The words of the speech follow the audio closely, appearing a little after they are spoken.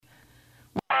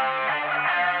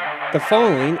The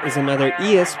following is another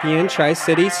ESPN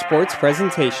Tri-City sports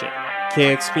presentation.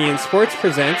 KXPN Sports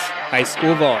presents high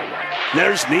school volleyball.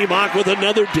 There's Niemock with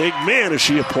another dig. Man, is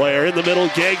she a player. In the middle,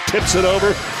 Gegg tips it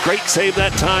over. Great save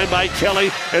that time by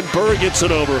Kelly, and Burr gets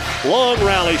it over. Long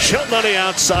rally, Shelton on the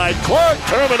outside. Clark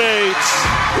terminates.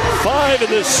 5 in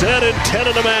the set and 10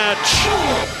 in the match.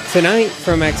 Tonight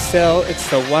from Axtell, it's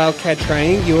the Wildcat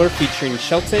Triangular featuring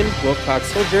Shelton,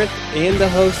 Wilcox-Hildreth, and the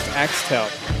host Axtell.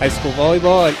 High school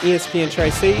volleyball on ESPN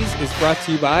Tri-Cities is brought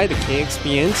to you by the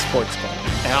KXPN Sports Club.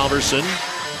 Halverson,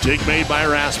 dig made by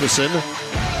Rasmussen.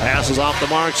 Passes off the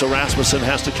mark, so Rasmussen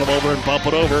has to come over and bump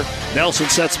it over. Nelson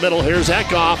sets middle. Here's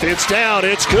Eckhoff. It's down.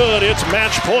 It's good. It's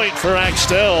match point for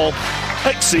Axtell.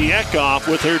 Lexi Eckhoff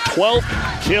with her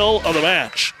 12th kill of the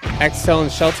match. Axtell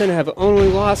and Shelton have only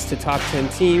lost to top 10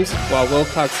 teams, while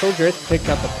Wilcox-Hildreth picked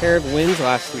up a pair of wins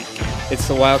last week. It's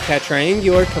the Wildcat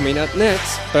Triangular coming up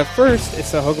next, but first,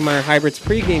 it's the Hoegemeyer Hybrids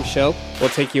pregame show. We'll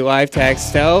take you live to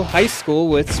Axtell High School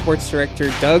with Sports Director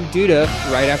Doug Duda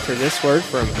right after this word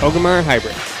from Hoegemeyer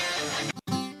Hybrids.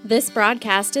 This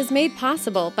broadcast is made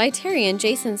possible by Terry and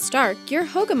Jason Stark, your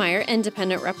Hoegemeyer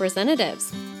Independent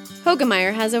Representatives.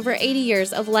 Hoegemeyer has over 80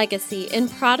 years of legacy in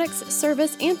products,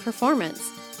 service, and performance.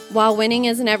 While winning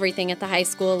isn't everything at the high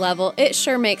school level, it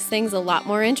sure makes things a lot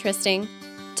more interesting.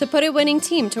 To put a winning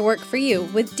team to work for you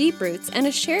with deep roots and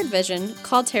a shared vision,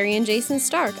 call Terry and Jason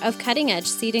Stark of Cutting Edge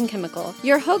Seed and Chemical,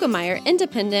 your Hoegemeyer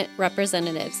Independent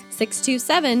Representatives,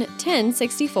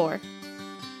 627-1064.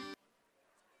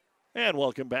 And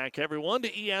welcome back, everyone, to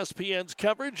ESPN's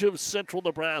coverage of Central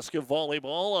Nebraska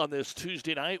volleyball on this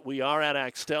Tuesday night. We are at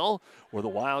Axtell, where the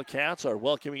Wildcats are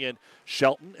welcoming in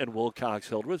Shelton and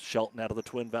Wilcox-Hildreth. Shelton out of the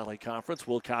Twin Valley Conference.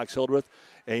 Wilcox-Hildreth,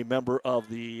 a member of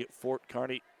the Fort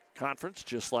Kearney Conference,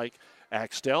 just like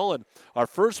Axtell. And our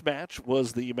first match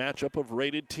was the matchup of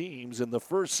rated teams. In the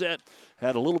first set,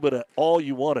 had a little bit of all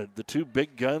you wanted. The two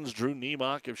big guns, Drew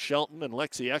Niemock of Shelton and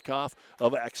Lexi Eckhoff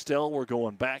of Axtell, were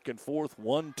going back and forth.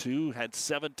 1-2, had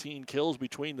 17 kills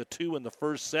between the two in the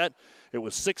first set. It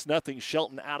was 6-0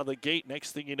 Shelton out of the gate.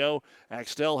 Next thing you know,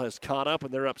 Axtell has caught up,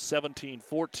 and they're up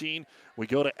 17-14. We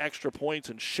go to extra points,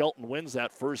 and Shelton wins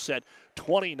that first set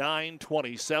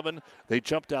 29-27. They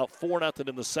jumped out 4-0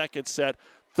 in the second set,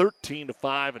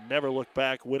 13-5, and never looked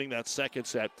back, winning that second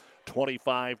set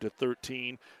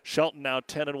 25-13. Shelton now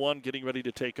 10-1, getting ready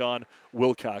to take on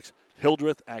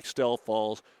Wilcox-Hildreth. Axtell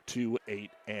falls to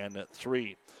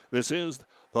 8-3. This is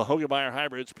the Hoegemeyer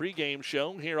Hybrids pregame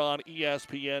show here on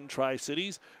ESPN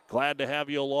Tri-Cities. Glad to have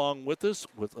you along with us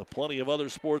with plenty of other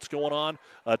sports going on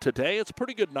today. It's a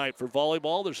pretty good night for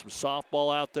volleyball. There's some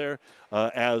softball out there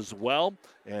as well,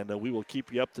 and we will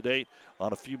keep you up to date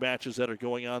on a few matches that are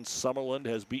going on. Summerland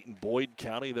has beaten Boyd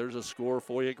County. There's a score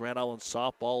for you. Grand Island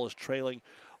softball is trailing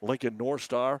Lincoln North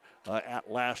Star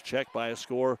at last check by a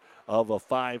score of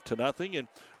 5-0, and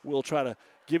we'll try to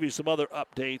give you some other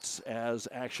updates as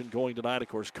action going tonight. Of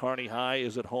course, Kearney High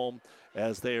is at home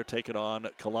as they are taking on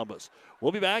Columbus.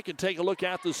 We'll be back and take a look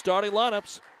at the starting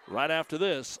lineups right after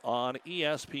this on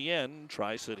ESPN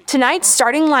Tri-City. Tonight's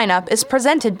starting lineup is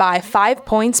presented by 5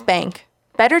 Points Bank.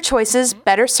 Better choices,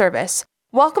 better service.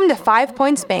 Welcome to 5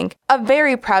 Points Bank, a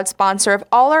very proud sponsor of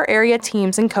all our area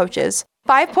teams and coaches.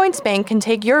 5 Points Bank can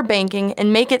take your banking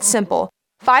and make it simple.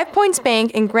 5 Points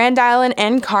Bank in Grand Island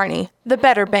and Kearney, the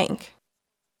better bank.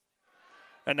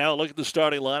 And now look at the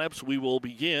starting lineups. We will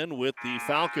begin with the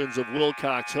Falcons of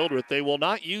Wilcox-Hildreth. They will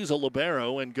not use a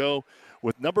libero and go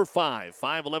with number 5,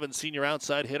 5'11 senior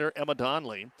outside hitter Emma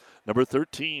Donley. Number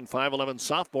 13, 5'11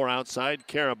 sophomore outside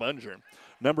Kara Bunger.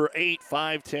 Number 8,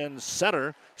 5'10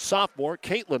 center sophomore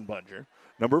Caitlin Bunger.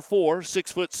 Number 4,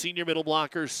 6-foot senior middle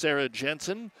blocker Sarah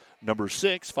Jensen. Number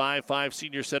 6, 5'5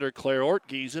 senior setter Claire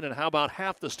Ortgiesen. And how about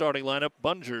half the starting lineup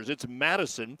Bungers? It's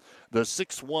Madison, the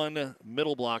 6'1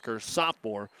 middle blocker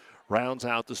sophomore, rounds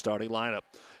out the starting lineup.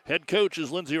 Head coach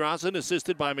is Lindsey Rossen,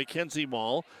 assisted by Mackenzie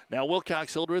Mall. Now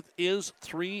Wilcox-Hildreth is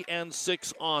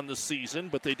 3-6 on the season,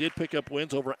 but they did pick up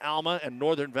wins over Alma and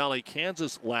Northern Valley,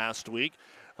 Kansas last week.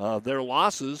 Their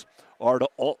losses are to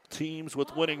all teams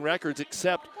with winning records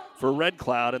except for Red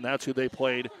Cloud, and that's who they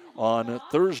played on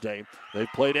Thursday. They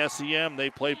played SEM, they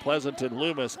played Pleasanton,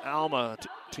 Loomis, Alma,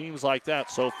 teams like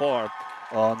that so far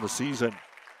on the season.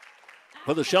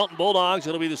 For the Shelton Bulldogs,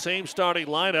 it'll be the same starting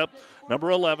lineup.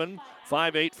 Number 11,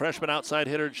 5'8 freshman outside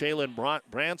hitter Jalen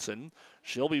Branson.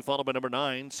 She'll be followed by number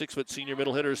 9, 6-foot senior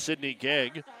middle hitter Sydney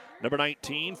Gegg. Number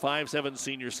 19, 5'7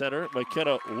 senior center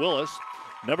McKenna Willis.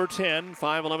 Number 10,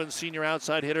 5'11 senior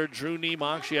outside hitter Drew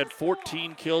Niemock. She had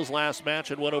 14 kills last match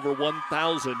and went over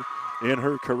 1,000 in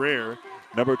her career.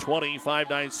 Number 20,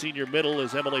 5'9" senior middle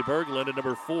is Emily Berglund. And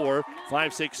number 4,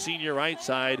 5'6" senior right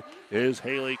side is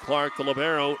Haley Clark. The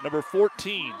libero, number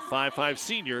 14, 5'5"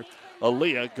 senior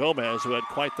Aaliyah Gomez, who had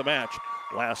quite the match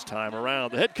last time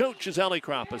around. The head coach is Allie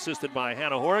Kropp, assisted by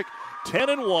Hannah Horick.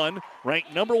 10-1,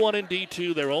 ranked number 1 in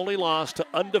D2. Their only loss to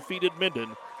undefeated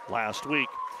Minden last week.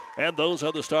 And those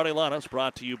are the starting lineups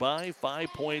brought to you by 5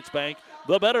 Points Bank,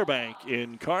 the better bank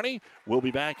in Kearney. We'll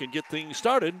be back and get things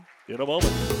started in a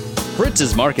moment.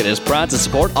 Fritz's Market is proud to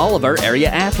support all of our area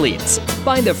athletes.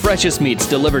 Find the freshest meats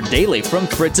delivered daily from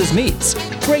Fritz's Meats.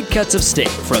 Great cuts of steak,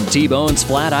 from T-bones,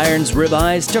 flat irons,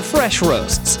 ribeyes, to fresh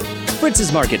roasts.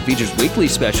 Fritz's Market features weekly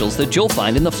specials that you'll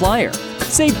find in the flyer.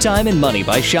 Save time and money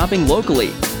by shopping locally.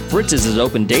 Fritz's is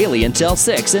open daily until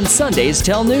 6 and Sundays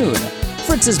till noon.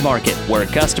 Fritz's Market, where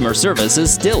customer service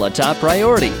is still a top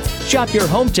priority. Shop your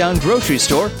hometown grocery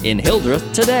store in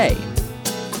Hildreth today.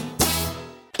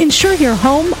 Insure your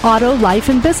home, auto, life,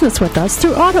 and business with us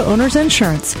through Auto Owners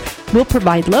Insurance. We'll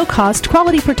provide low-cost,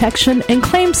 quality protection and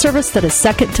claim service that is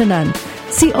second to none.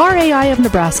 See RAI of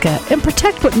Nebraska and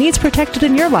protect what needs protected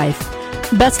in your life.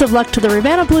 Best of luck to the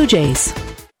Ravenna Blue Jays.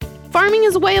 Farming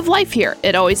is a way of life here.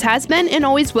 It always has been and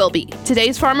always will be.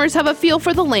 Today's farmers have a feel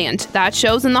for the land. That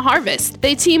shows in the harvest.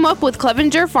 They team up with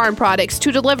Clevenger Farm Products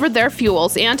to deliver their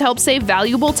fuels and help save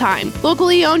valuable time.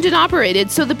 Locally owned and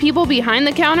operated, so the people behind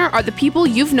the counter are the people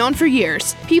you've known for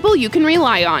years. People you can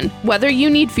rely on. Whether you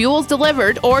need fuels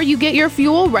delivered or you get your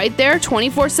fuel right there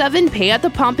 24/7, pay at the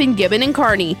pump in Gibbon and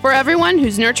Kearney. For everyone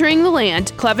who's nurturing the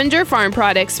land, Clevenger Farm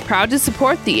Products, proud to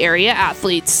support the area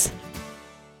athletes.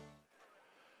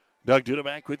 Doug Duda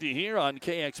back with you here on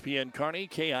KXPN Kearney,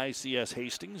 KICS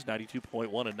Hastings,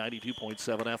 92.1 and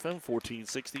 92.7 FM,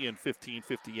 1460 and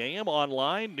 1550 AM.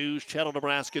 Online,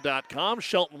 newschannelnebraska.com.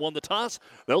 Shelton won the toss.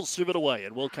 They'll serve it away,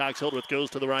 and Wilcox-Hildreth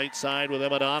goes to the right side with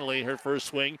Emma Donnelly. Her first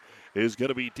swing is going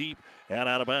to be deep and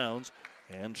out of bounds,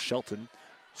 and Shelton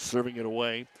serving it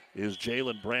away is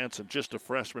Jalen Branson, just a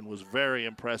freshman, was very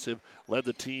impressive. Led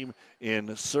the team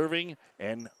in serving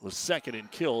and was second in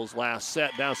kills last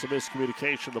set. Now some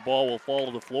miscommunication. The ball will fall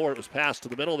to the floor. It was passed to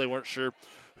the middle. They weren't sure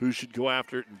who should go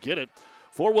after it and get it.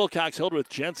 For Wilcox-Hildreth,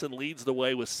 Jensen leads the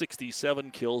way with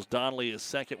 67 kills. Donnelly is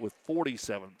second with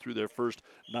 47 through their first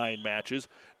 9 matches.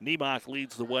 Niemock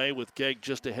leads the way with Gegg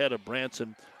just ahead of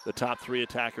Branson, the top 3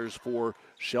 attackers for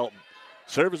Shelton.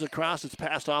 Serve is across. It's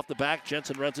passed off the back.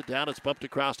 Jensen runs it down. It's bumped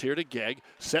across here to Gegg.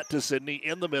 Set to Sydney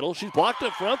in the middle. She's blocked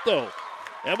up front, though.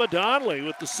 Emma Donnelly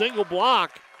with the single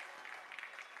block.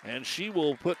 And she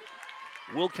will put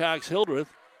Wilcox-Hildreth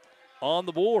on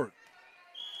the board.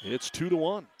 It's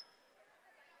 2-1.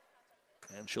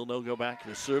 And she'll now go back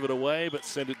to serve it away, but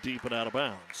send it deep and out of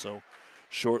bounds. So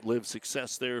short-lived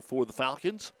success there for the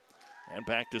Falcons. And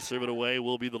back to serve it away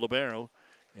will be the libero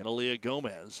and Aaliyah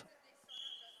Gomez.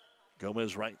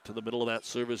 Gomez right to the middle of that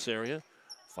service area.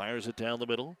 Fires it down the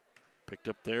middle. Picked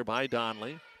up there by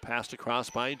Donnelly. Passed across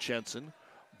by Jensen.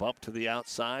 Bump to the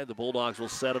outside. The Bulldogs will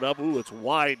set it up. Ooh, it's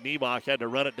wide. Niemock had to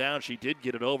run it down. She did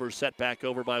get it over. Set back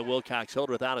over by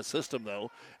Wilcox-Hildreth. Out of system, though,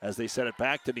 as they set it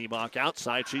back to Niemock.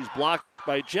 Outside, she's blocked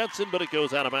by Jensen, but it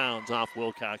goes out of bounds off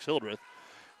Wilcox-Hildreth.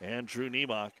 And Drew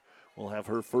Niemock will have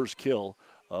her first kill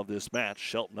of this match.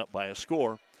 Shelton up by a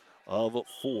score of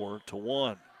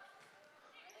 4-1.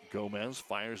 Gomez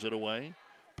fires it away.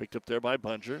 Picked up there by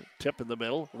Bunger. Tip in the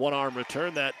middle. One-arm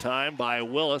return that time by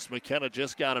Willis. McKenna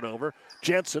just got it over.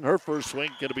 Jensen, her first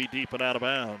swing, going to be deep and out of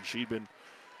bounds. She'd been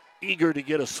eager to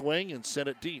get a swing and sent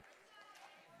it deep.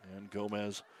 And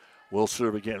Gomez will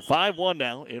serve again. 5-1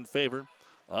 now in favor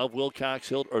of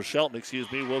Wilcox-Hildreth, or Shelton,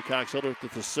 excuse me. Wilcox-Hildreth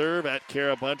with the serve at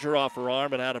Kara Bunger off her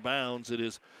arm and out of bounds. It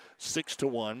is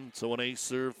 6-1. So an ace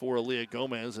serve for Aaliyah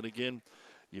Gomez. And again,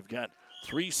 you've got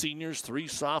 3 seniors, 3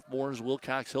 sophomores.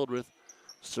 Wilcox-Hildreth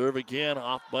serve again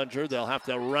off Bunger. They'll have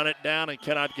to run it down and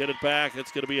cannot get it back.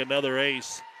 It's going to be another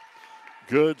ace.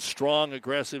 Good, strong,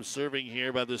 aggressive serving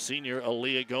here by the senior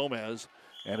Aaliyah Gomez.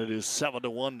 And it is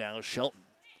 7-1 now, Shelton.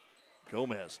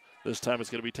 Gomez. This time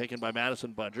it's going to be taken by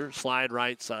Madison Bunger. Slide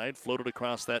right side. Floated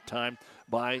across that time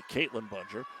by Caitlin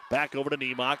Bunger. Back over to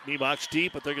Niemock. Niemock's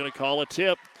deep, but they're going to call a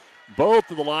tip. Both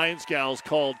of the Lions gals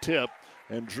called tip.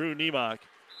 And Drew Niemock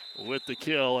with the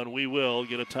kill, and we will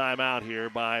get a timeout here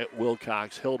by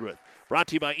Wilcox-Hildreth. Brought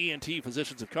to you by ENT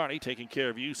Physicians of Kearney, taking care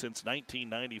of you since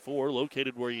 1994,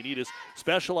 located where you need us,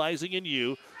 specializing in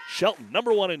you. Shelton,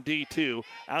 number 1 in D2,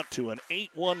 out to an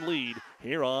 8-1 lead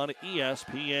here on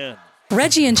ESPN.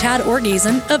 Reggie and Chad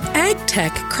Orgeson of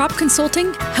AgTech Crop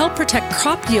Consulting help protect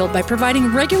crop yield by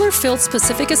providing regular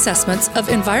field-specific assessments of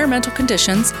environmental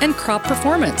conditions and crop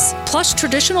performance, plus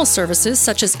traditional services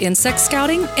such as insect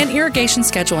scouting and irrigation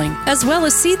scheduling, as well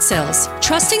as seed sales.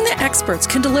 Trusting the experts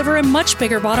can deliver a much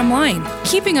bigger bottom line.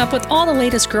 Keeping up with all the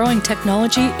latest growing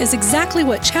technology is exactly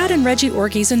what Chad and Reggie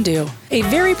Orgeson do. A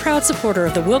very proud supporter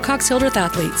of the Wilcox-Hildreth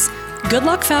athletes. Good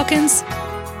luck, Falcons!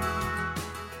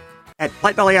 At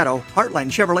Platte Valley Auto, Heartland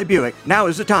Chevrolet Buick, now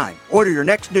is the time. Order your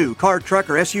next new car,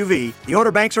 truck, or SUV. The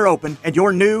order banks are open, and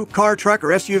your new car, truck, or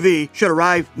SUV should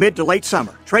arrive mid to late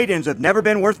summer. Trade-ins have never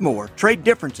been worth more. Trade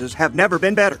differences have never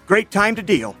been better. Great time to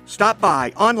deal. Stop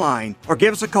by, online, or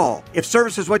give us a call. If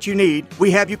service is what you need, we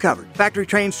have you covered.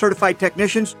 Factory-trained certified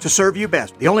technicians to serve you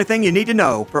best. The only thing you need to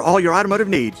know for all your automotive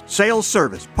needs: sales,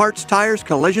 service, parts, tires,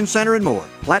 collision center, and more.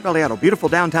 Platte Valley Auto, beautiful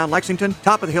downtown Lexington,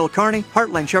 top of the hill Kearney,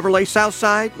 Heartland Chevrolet, South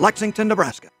Side, Lexington,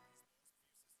 Nebraska.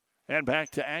 And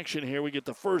back to action here. We get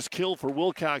the first kill for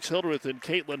Wilcox-Hildreth and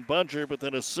Caitlin Bunger, but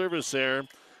then a service error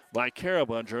by Kara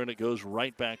Bunger, and it goes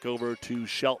right back over to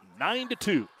Shelton.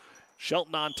 9-2.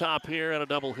 Shelton on top here, and a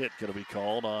double hit going to be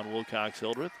called on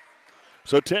Wilcox-Hildreth.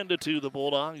 So 10-2, the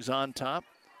Bulldogs on top.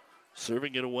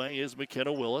 Serving it away is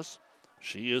McKenna Willis.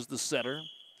 She is the setter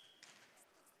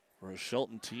for a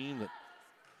Shelton team that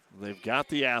they've got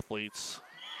the athletes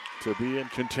to be in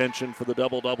contention for the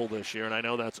double-double this year. And I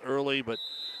know that's early, but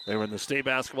they were in the state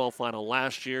basketball final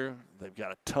last year. They've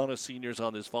got a ton of seniors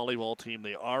on this volleyball team.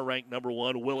 They are ranked number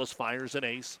 1. Willis fires an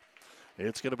ace.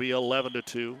 It's going to be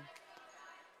 11-2.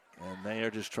 And they are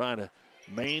just trying to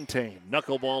maintain.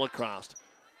 Knuckleball across.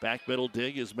 Back middle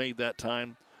dig is made that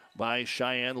time by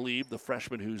Cheyenne Lieb, the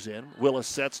freshman who's in. Willis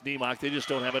sets Niemock. They just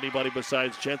don't have anybody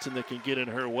besides Jensen that can get in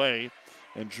her way.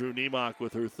 And Drew Niemock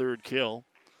with her third kill.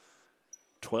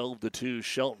 12-2,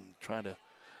 Shelton trying to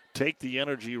take the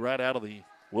energy right out of the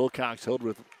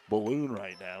Wilcox-Hildreth balloon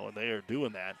right now, and they are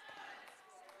doing that.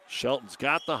 Shelton's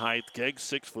got the height. Gegg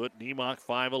 6 foot, Niemock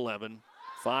 5'11",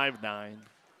 5'9",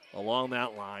 along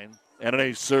that line, and an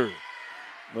ace serve.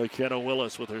 McKenna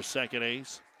Willis with her second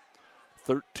ace,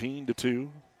 13-2.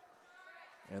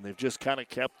 And they've just kind of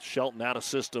kept Shelton out of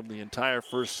system the entire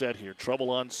first set here. Trouble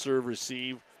on serve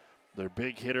receive. Their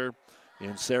big hitter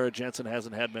and Sarah Jensen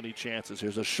hasn't had many chances.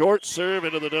 Here's a short serve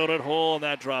into the donut hole, and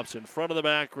that drops in front of the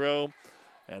back row,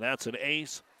 and that's an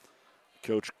ace.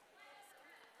 Coach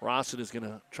Rawson is going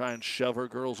to try and shove her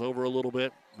girls over a little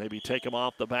bit, maybe take them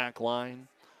off the back line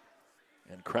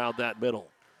and crowd that middle.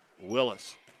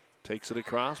 Willis takes it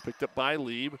across, picked up by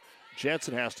Lieb.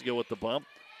 Jensen has to go with the bump.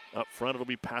 Up front, it'll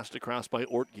be passed across by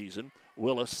Ortgiesen.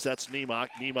 Willis sets Niemock.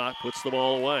 Niemock puts the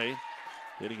ball away.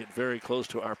 Hitting it very close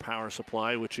to our power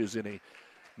supply, which is in a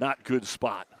not good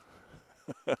spot.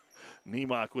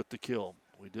 Niemock with the kill.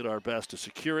 We did our best to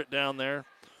secure it down there,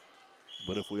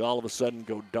 but if we all of a sudden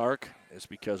go dark, it's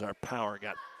because our power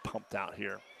got pumped out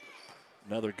here.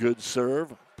 Another good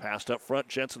serve. Passed up front.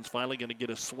 Jensen's finally going to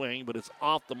get a swing, but it's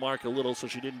off the mark a little, so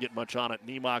she didn't get much on it.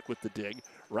 Niemock with the dig.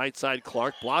 Right side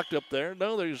Clark blocked up there.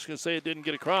 No, they're just going to say it didn't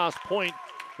get across. Point,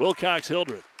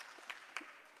 Wilcox-Hildreth.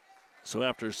 So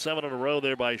after 7 in a row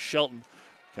there by Shelton,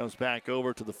 comes back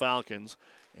over to the Falcons,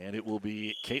 and it will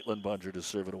be Caitlin Bunger to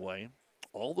serve it away.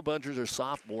 All the Bungers are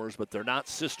sophomores, but they're not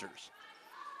sisters.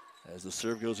 As the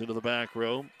serve goes into the back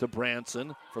row to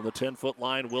Branson from the 10-foot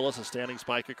line. Willis, a standing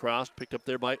spike across, picked up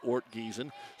there by Ortgiesen.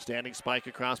 Standing spike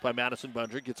across by Madison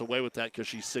Bunger. Gets away with that because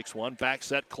she's 6'1". Back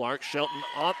set Clark. Shelton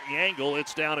off the angle.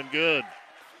 It's down and good.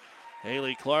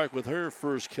 Haley Clark with her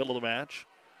first kill of the match.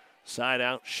 Side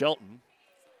out Shelton.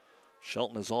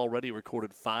 Shelton has already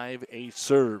recorded 5 ace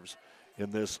serves in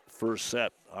this first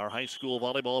set. Our high school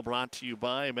volleyball brought to you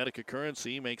by Medica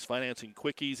Currency. Makes financing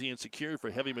quick, easy, and secure for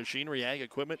heavy machinery, ag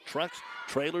equipment, trucks,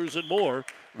 trailers, and more.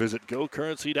 Visit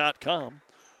gocurrency.com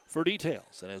for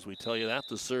details. And as we tell you that,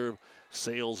 the serve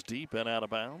sails deep and out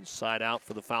of bounds. Side out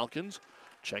for the Falcons.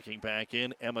 Checking back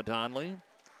in, Emma Donnelly.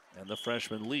 And the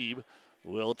freshman Lieb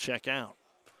will check out.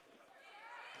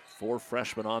 4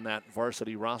 freshmen on that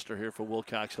varsity roster here for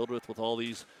Wilcox-Hildreth with all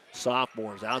these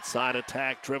sophomores. Outside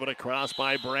attack, driven across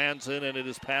by Branson, and it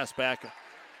is passed back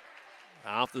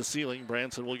off the ceiling.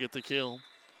 Branson will get the kill.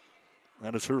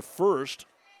 That is her first.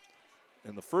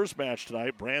 In the first match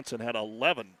tonight, Branson had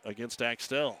 11 against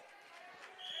Axtell.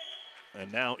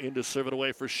 And now in to serve it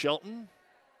away for Shelton.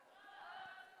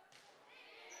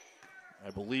 I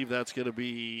believe that's going to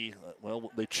be, well,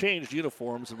 they changed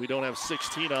uniforms, and we don't have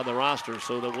 16 on the roster,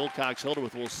 so the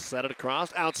Wilcox-Hildreth will set it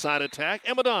across. Outside attack,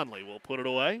 Emma Donnelly will put it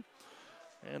away.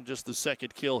 And just the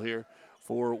second kill here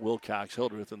for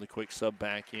Wilcox-Hildreth, and the quick sub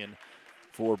back in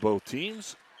for both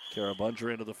teams. Kara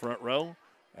Bunger into the front row.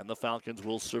 And the Falcons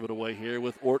will serve it away here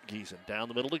with Ortgiesen. Down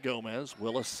the middle to Gomez.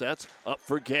 Willis sets up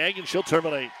for Gegg, and she'll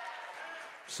terminate.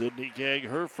 Sydney Gegg,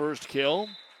 her first kill.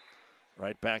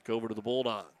 Right back over to the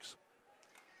Bulldogs.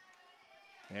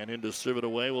 And in to serve it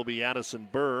away will be Addison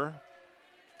Burr.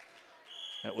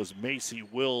 That was Macy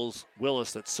Willis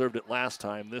that served it last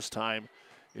time. This time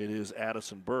it is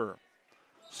Addison Burr.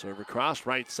 Serve across,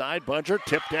 right side. Bunger,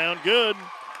 tip down, good.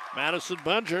 Madison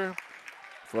Bunger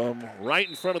from right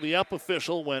in front of the up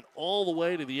official went all the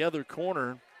way to the other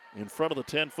corner in front of the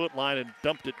 10-foot line and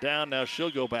dumped it down. Now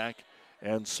she'll go back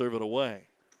and serve it away.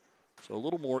 So a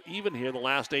little more even here. The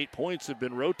last 8 points have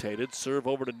been rotated. Serve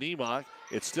over to Niemock.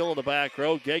 It's still in the back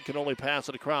row. Gegg can only pass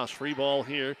it across. Free ball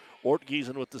here.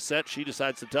 Ortgiesen with the set. She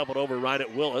decides to dump it over right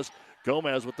at Willis.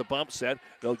 Gomez with the bump set.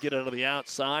 They'll get it to the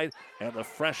outside, and the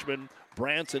freshman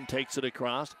Branson takes it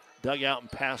across. Dug out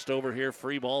and passed over here.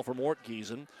 Free ball from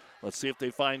Ortgiesen. Let's see if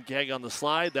they find Gegg on the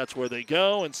slide. That's where they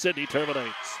go, and Sydney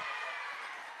terminates.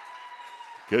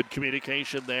 Good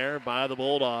communication there by the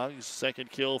Bulldogs.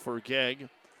 Second kill for Gegg.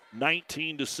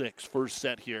 19-6, first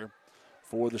set here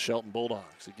for the Shelton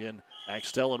Bulldogs. Again,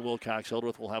 Axtell and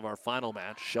Wilcox-Hildreth will have our final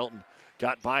match. Shelton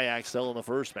got by Axtell in the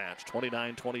first match,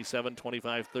 29-27,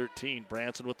 25-13.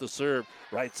 Branson with the serve.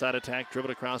 Right side attack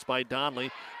driven across by Donley.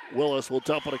 Willis will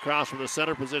dump it across from the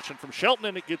center position from Shelton,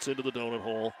 and it gets into the donut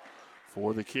hole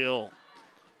for the kill.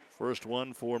 First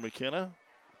one for McKenna.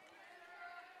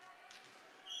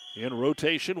 In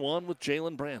rotation, one with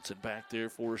Jalen Branson back there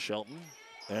for Shelton.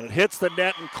 And it hits the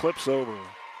net and clips over.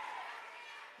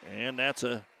 And that's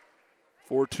a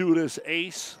fortuitous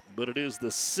ace, but it is the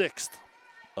 6th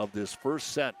of this first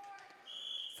set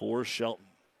for Shelton.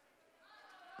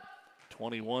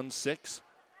 21-6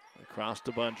 across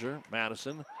to Bunger.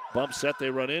 Madison, bump set, they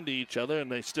run into each other, and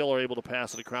they still are able to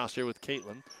pass it across here with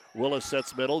Caitlin. Willis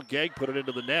sets middle. Gegg put it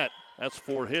into the net. That's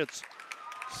 4 hits.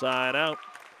 Side out.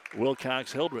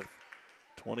 Wilcox-Hildreth.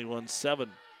 21-7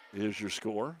 is your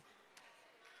score.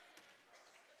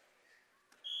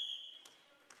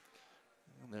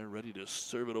 They're ready to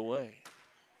serve it away.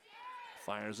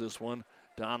 Fires this one.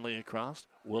 Donley across.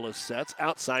 Willis sets.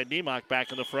 Outside Niemock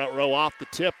back in the front row. Off the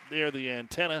tip near the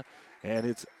antenna. And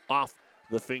it's off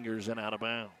the fingers and out of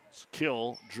bounds.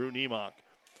 Kill Drew Niemock.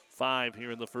 5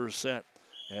 here in the first set.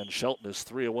 And Shelton is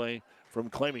 3 away from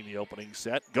claiming the opening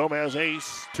set. Gomez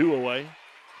ace. 2 away.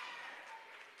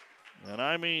 And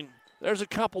I mean, there's a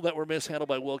couple that were mishandled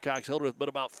by Wilcox-Hildreth, but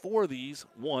about 4 of these,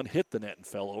 1 hit the net and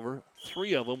fell over.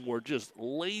 3 of them were just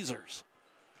lasers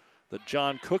that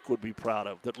John Cook would be proud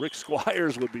of, that Rick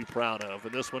Squires would be proud of,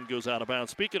 and this one goes out of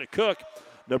bounds. Speaking of Cook,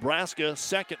 Nebraska,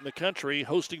 second in the country,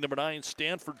 hosting number 9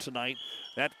 Stanford tonight.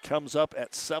 That comes up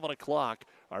at 7 o'clock.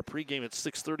 Our pregame at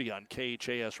 6:30 on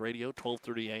KHAS Radio,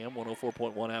 12:30 a.m.,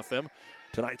 104.1 FM.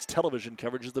 Tonight's television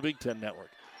coverage is the Big Ten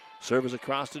Network. Serve is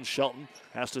across, and Shelton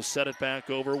has to set it back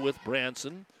over with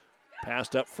Branson.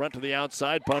 Passed up front to the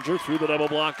outside. Bunger through the double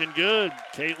block and good.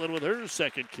 Caitlin with her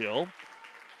second kill.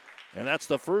 And that's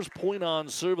the first point on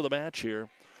serve of the match here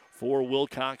for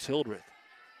Wilcox-Hildreth.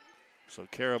 So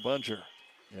Kara Bunger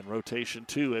in rotation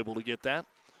 2, able to get that.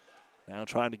 Now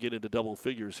trying to get into double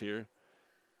figures here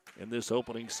in this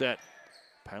opening set.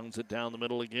 Pounds it down the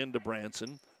middle again to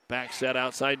Branson. Back set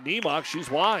outside Niemock.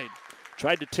 She's wide.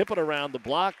 Tried to tip it around the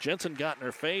block. Jensen got in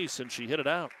her face, and she hit it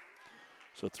out.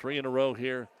 So 3 in a row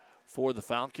here for the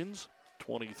Falcons,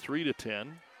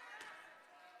 23-10.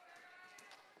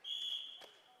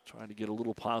 Trying to get a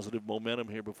little positive momentum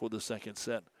here before the second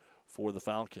set for the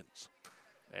Falcons.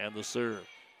 And the serve.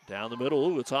 Down the middle.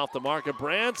 Ooh, it's off the mark of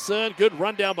Branson. Good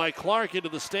run down by Clark into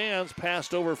the stands.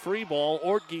 Passed over free ball.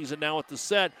 Ortgiesen now at the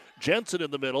set. Jensen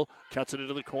in the middle. Cuts it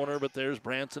into the corner, but there's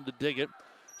Branson to dig it.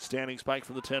 Standing spike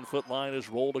from the 10-foot line is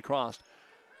rolled across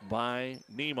by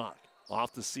Niemock.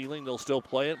 Off the ceiling, they'll still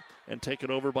play it and take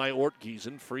it over by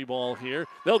Ortgiesen. Free ball here.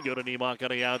 They'll go to Niemock on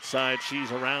the outside.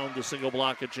 She's around the single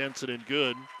block of Jensen and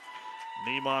good.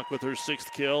 Niemock with her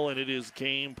 6th kill, and it is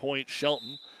game point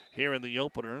Shelton here in the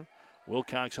opener.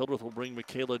 Wilcox-Hildreth will bring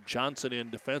Michaela Johnson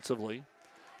in defensively.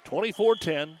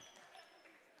 24-10.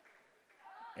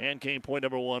 And game point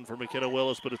number 1 for McKenna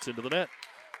Willis, but it's into the net.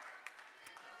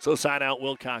 So side out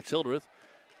Wilcox-Hildreth,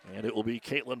 and it will be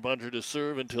Caitlin Bunger to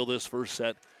serve until this first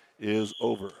set is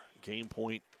over. Game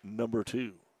point number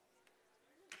 2.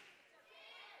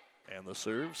 And the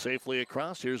serve safely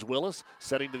across. Here's Willis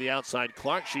setting to the outside.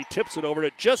 Clark, she tips it over.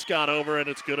 It just got over, and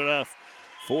it's good enough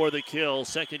for the kill.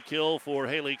 Second kill for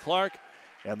Haley Clark,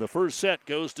 and the first set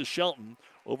goes to Shelton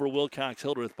over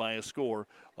Wilcox-Hildreth by a score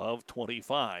of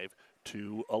 25-21.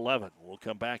 11. We'll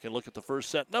come back and look at the first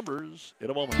set numbers in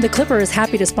a moment. The Clipper is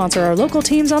happy to sponsor our local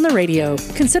teams on the radio.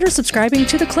 Consider subscribing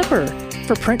to The Clipper.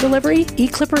 For print delivery,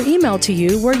 eClipper emailed to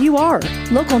you where you are.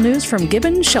 Local news from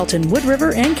Gibbon, Shelton, Wood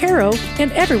River, and Caro,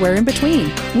 and everywhere in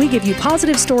between. We give you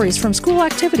positive stories from school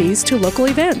activities to local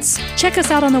events. Check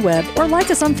us out on the web or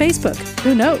like us on Facebook.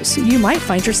 Who knows, you might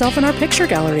find yourself in our picture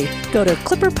gallery. Go to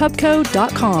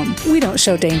clipperpubco.com. We don't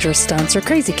show dangerous stunts or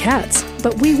crazy cats,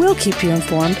 but we will keep you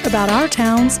informed about our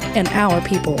towns and our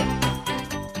people.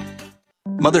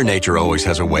 Mother Nature always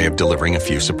has a way of delivering a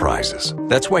few surprises.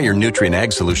 That's why your Nutrient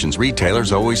Ag Solutions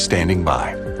retailer's always standing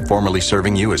by. Formerly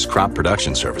serving you as crop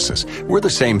production services, we're the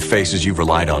same faces you've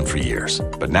relied on for years,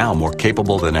 but now more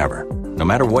capable than ever, no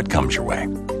matter what comes your way.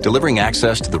 Delivering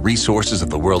access to the resources of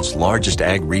the world's largest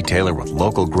ag retailer with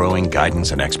local growing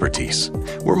guidance and expertise.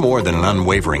 We're more than an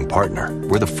unwavering partner.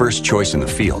 We're the first choice in the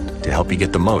field to help you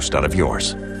get the most out of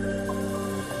yours.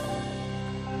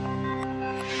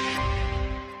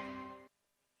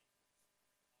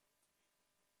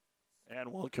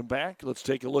 And welcome back. Let's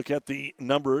take a look at the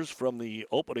numbers from the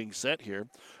opening set here.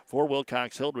 For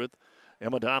Wilcox-Hildreth,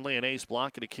 Emma Donnelly, an ace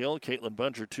block and a kill. Caitlin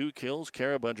Bunger, 2 kills.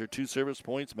 Kara Bunger, 2 service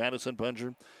points. Madison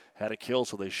Bunger had a kill,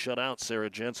 so they shut out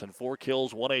Sarah Jensen. 4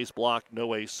 kills, 1 ace block,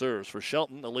 no ace serves. For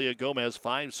Shelton, Aaliyah Gomez,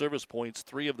 5 service points,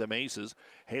 3 of them aces.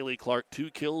 Haley Clark, 2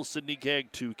 kills. Sydney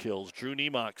Gegg, 2 kills. Drew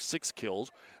Niemock, 6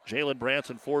 kills. Jalen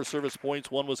Branson, 4 service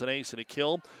points, 1 was an ace and a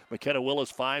kill. McKenna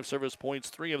Willis, 5 service points,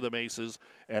 3 of them aces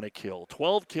and a kill.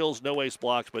 12 kills, no ace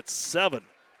blocks, but 7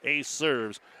 ace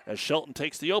serves as Shelton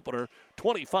takes the opener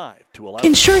 25-11.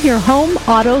 Insure your home,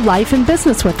 auto, life, and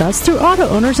business with us through Auto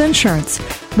Owners Insurance.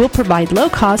 We'll provide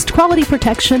low-cost, quality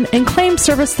protection and claim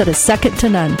service that is second to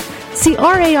none. See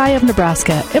RAI of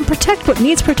Nebraska and protect what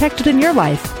needs protected in your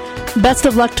life. Best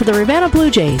of luck to the Ravenna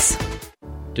Blue Jays.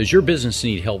 Does your business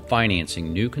need help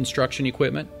financing new construction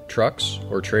equipment, trucks,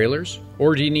 or trailers?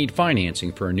 Or do you need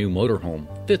financing for a new motorhome,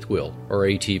 fifth wheel, or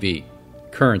ATV?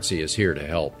 Currency is here to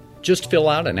help. Just fill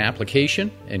out an application,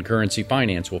 and Currency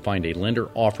Finance will find a lender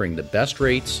offering the best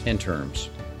rates and terms.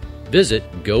 Visit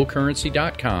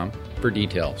gocurrency.com for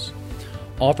details.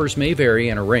 Offers may vary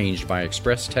and arranged by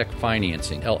Express Tech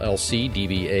Financing, LLC,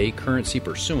 DBA, currency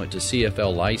pursuant to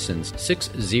CFL license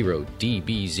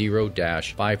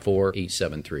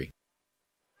 60DB0-54873.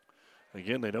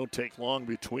 Again, they don't take long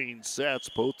between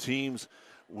sets. Both teams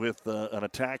with an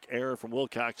attack error from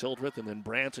Wilcox-Hildreth, and then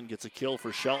Branson gets a kill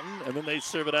for Shelton, and then they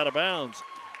serve it out of bounds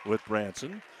with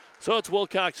Branson. So it's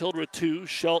Wilcox-Hildreth 2,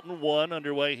 Shelton 1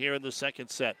 underway here in the second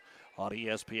set on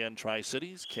ESPN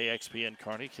Tri-Cities, KXPN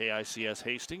Kearney, KICS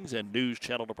Hastings, and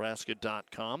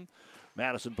NewsChannelNebraska.com.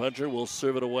 Madison Bunger will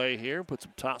serve it away here, put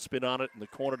some top spin on it in the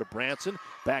corner to Branson.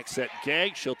 Back set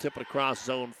Gegg, she'll tip it across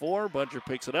zone 4. Bunger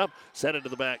picks it up, set it to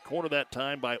the back corner that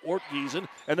time by Ortgiesen,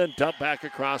 and then dump back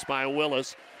across by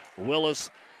Willis. Willis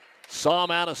saw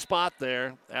him out of spot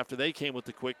there after they came with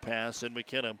the quick pass, and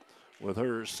McKenna with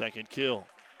her second kill.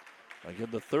 Again,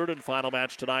 the third and final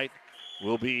match tonight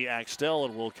will be Axtell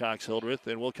and Wilcox-Hildreth,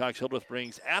 and Wilcox-Hildreth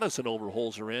brings Addison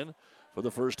Overholser in for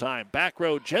the first time. Back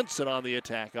row, Jensen on the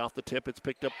attack. Off the tip, it's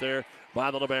picked up there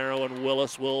by the libero, and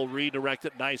Willis will redirect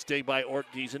it. Nice dig by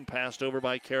Ortgiesen, passed over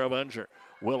by Kara Bunger.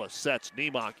 Willis sets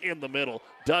Niemock in the middle.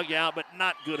 Dug out, but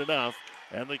not good enough.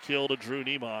 And the kill to Drew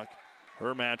Niemock,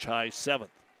 her match high 7th.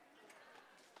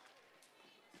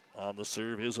 On the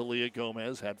serve is Aaliyah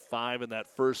Gomez. Had 5 in that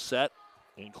first set,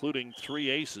 including 3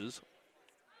 aces.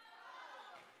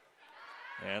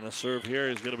 And the serve here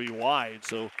is going to be wide,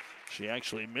 so she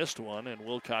actually missed one, and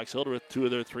Wilcox-Hildreth, 2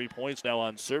 of their 3 points now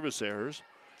on service errors.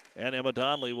 And Emma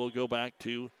Donnelly will go back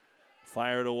to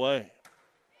fire it away.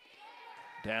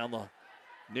 Down the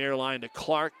near line to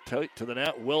Clark, to the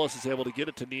net. Willis is able to get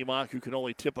it to Niemock, who can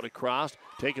only tip it across.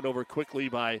 Taken over quickly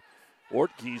by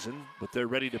Ortgiesen, but they're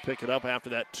ready to pick it up after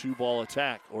that 2-ball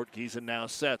attack. Ortgiesen now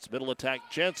sets. Middle attack,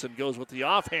 Jensen goes with the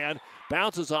offhand,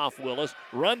 bounces off Willis,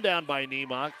 run down by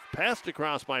Niemock, passed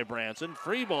across by Branson,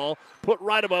 free ball, put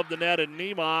right above the net, and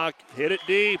Niemock hit it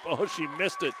deep. Oh, she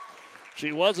missed it.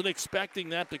 She wasn't expecting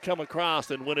that to come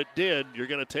across, and when it did, you're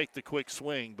going to take the quick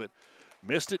swing, but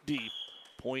missed it deep.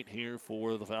 Point here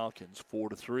for the Falcons,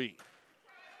 4-3.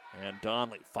 And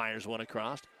Donnelly fires one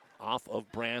across. Off of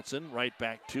Branson, right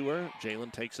back to her.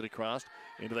 Jalen takes it across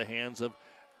into the hands of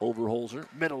Overholser.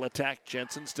 Middle attack,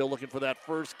 Jensen still looking for that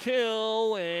first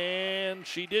kill, and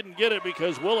she didn't get it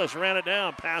because Willis ran it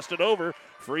down, passed it over.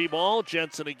 Free ball,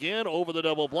 Jensen again over the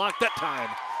double block. That time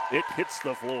it hits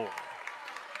the floor.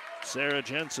 Sarah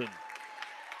Jensen,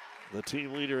 the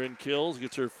team leader in kills,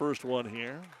 gets her first one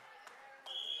here.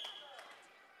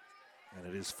 And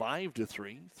it is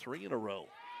 5-3, 3 in a row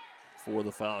for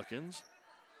the Falcons.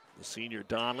 The senior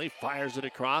Donnelly fires it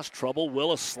across. Trouble.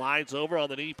 Willis slides over on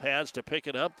the knee pads to pick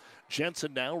it up.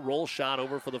 Jensen now roll shot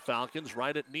over for the Falcons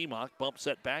right at Niemock. Bump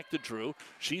set back to Drew.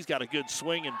 She's got a good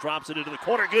swing and drops it into the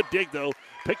corner. Good dig, though.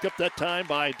 Picked up that time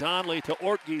by Donnelly to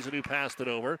Ortgiesen, who passed it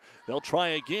over. They'll try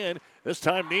again. This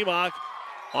time Niemock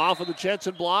off of the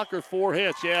Jensen blocker. 4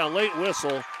 hits. Yeah, late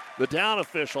whistle. The down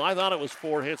official, I thought it was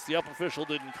 4 hits. The up official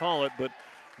didn't call it, but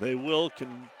they will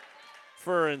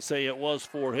confer and say it was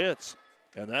 4 hits.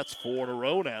 And that's 4 in a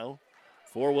row now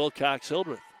for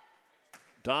Wilcox-Hildreth.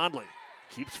 Donnelly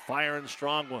keeps firing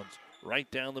strong ones right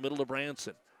down the middle to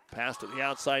Branson. Pass to the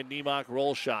outside, Niemock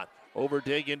roll shot. Over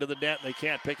dig into the net, and they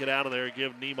can't pick it out of there and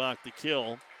give Niemock the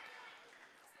kill.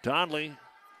 Donnelly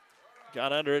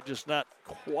got under it, just not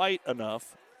quite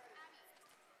enough.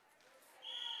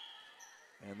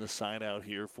 And the sign out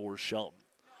here for Shelton.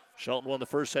 Shelton won the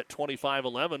first set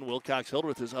 25-11.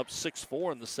 Wilcox-Hildreth is up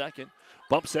 6-4 in the second.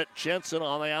 Bump set Jensen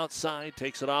on the outside.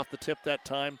 Takes it off the tip that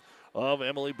time of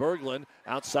Emily Berglund.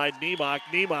 Outside Niemock.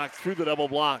 Niemock through the double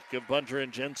block of Bunger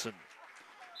and Jensen.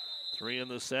 3 in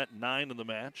the set, 9 in the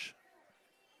match.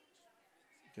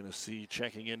 Going to see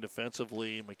checking in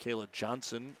defensively Michaela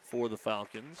Johnson for the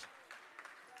Falcons.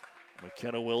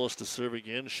 McKenna Willis to serve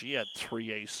again. She had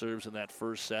 3 ace serves in that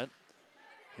first set.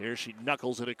 Here she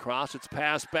knuckles it across. It's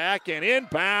passed back and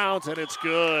inbounds, and it's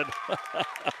good.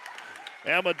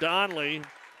 Emma Donnelly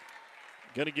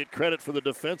going to get credit for the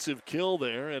defensive kill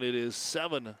there, and it is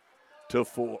 7-5.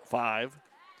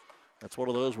 That's one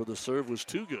of those where the serve was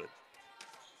too good.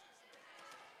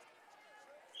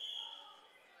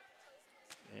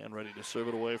 And ready to serve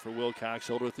it away for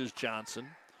Wilcox-Hildreth is Johnson.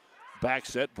 Back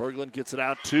set, Berglund gets it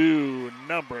out to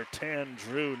number 10,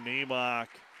 Drew Niemock.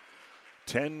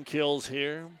 10 kills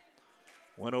here.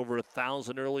 Went over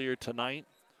 1,000 earlier tonight.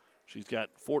 She's got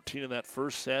 14 in that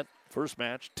first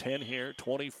match, 10 here,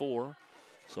 24.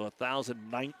 So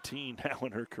 1,019 now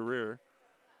in her career.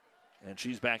 And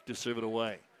she's back to serve it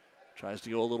away. Tries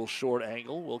to go a little short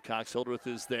angle. Wilcox-Hildreth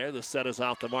is there. The set is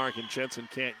off the mark, and Jensen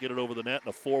can't get it over the net.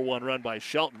 And a 4-1 run by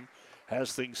Shelton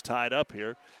has things tied up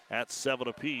here at 7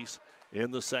 apiece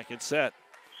in the second set.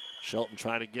 Shelton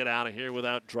trying to get out of here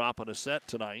without dropping a set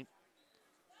tonight.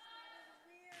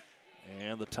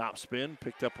 And the top spin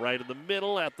picked up right in the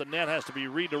middle at the net. Has to be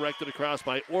redirected across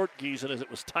by Ortgiesen as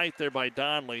it was tight there by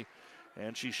Donnelly.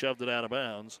 And she shoved it out of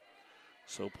bounds.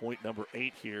 So point number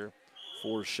 8 here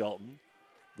for Shelton.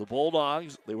 The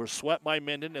Bulldogs, they were swept by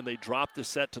Minden, and they dropped the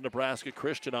set to Nebraska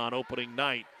Christian on opening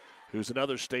night, who's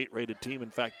another state-rated team.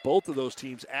 In fact, both of those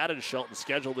teams added to Shelton's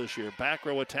schedule this year. Back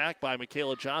row attack by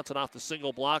Michaela Johnson off the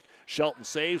single block. Shelton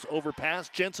saves, overpass.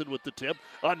 Jensen with the tip.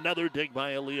 Another dig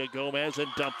by Aaliyah Gomez and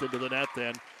dumped into the net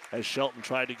then as Shelton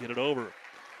tried to get it over.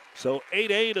 So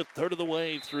 8-8, a third of the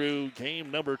way through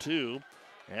game number 2.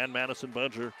 And Madison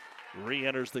Bunger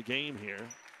re-enters the game here.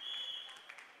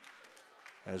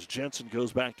 As Jensen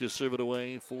goes back to serve it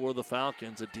away for the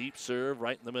Falcons. A deep serve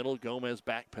right in the middle. Gomez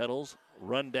backpedals.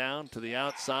 Run down to the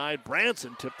outside.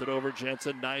 Branson tipped it over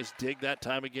Jensen. Nice dig that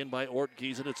time again by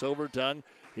Ortgiesen. It's overdone.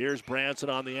 Here's Branson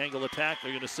on the angle attack.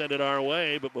 They're going to send it our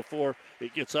way, but before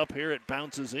it gets up here, it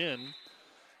bounces in.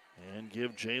 And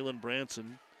give Jalen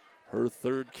Branson her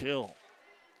 3rd kill.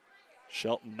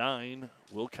 Shelton 9,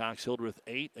 Wilcox-Hildreth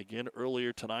 8. Again,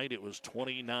 earlier tonight it was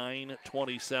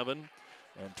 29-27.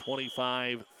 And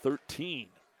 25-13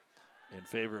 in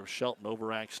favor of Shelton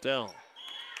over Axtell.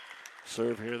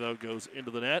 Serve here, though, goes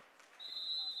into the net.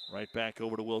 Right back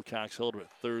over to Wilcox-Hildreth.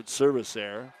 3rd service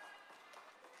error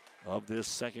of this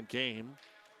second game.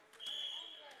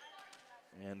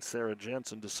 And Sarah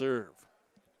Jensen to serve.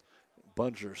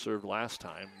 Bunger served last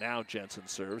time. Now Jensen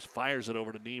serves. Fires it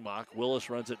over to Niemock. Willis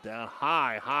runs it down.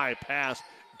 High pass.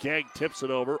 Gegg tips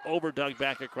it over. Overdug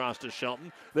back across to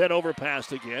Shelton. Then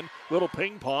overpassed again. Little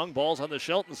ping pong. Ball's on the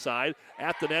Shelton side.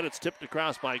 At the net, it's tipped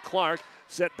across by Clark.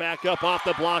 Set back up off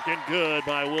the block and good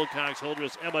by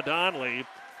Wilcox-Hildreth's Emma Donnelly.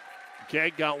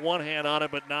 Gegg got one hand on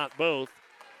it, but not both.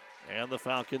 And the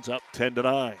Falcons up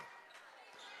 10-9.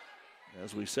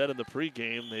 As we said in the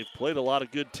pregame, they've played a lot of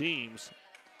good teams.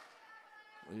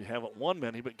 They haven't won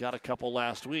many, but got a couple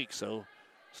last week. So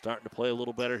starting to play a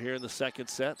little better here in the second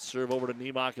set. Serve over to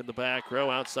Niemock in the back row.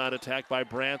 Outside attack by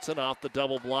Branson off the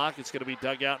double block. It's going to be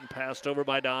dug out and passed over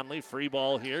by Donnelly. Free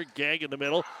ball here. Gegg in the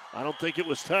middle. I don't think it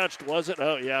was touched, was it?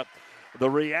 Oh, yeah. The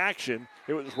reaction,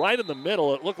 it was right in the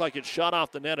middle. It looked like it shot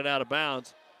off the net and out of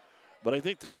bounds. But I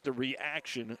think the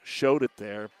reaction showed it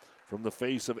there from the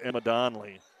face of Emma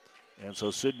Donnelly. And so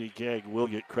Sydney Gegg will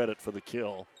get credit for the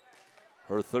kill.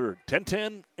 Her 3rd.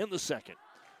 10-10 in the second.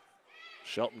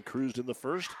 Shelton cruised in the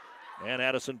first. And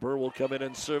Addison Burr will come in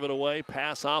and serve it away.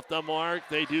 Pass off the mark.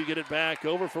 They do get it back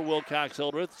over for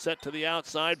Wilcox-Hildreth. Set to the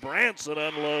outside. Branson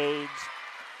unloads.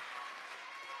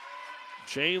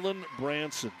 Jalen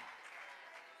Branson.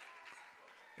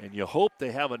 And you hope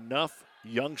they have enough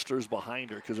youngsters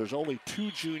behind her because there's only 2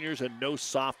 juniors and no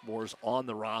sophomores on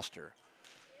the roster.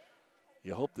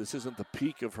 You hope this isn't the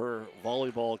peak of her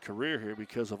volleyball career here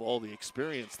because of all the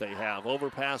experience they have.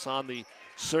 Overpass on the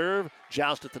serve.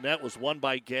 Joust at the net was won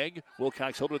by Gegg.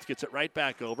 Wilcox-Hildreth gets it right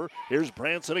back over. Here's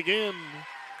Branson again.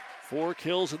 4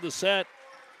 kills in the set.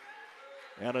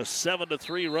 And a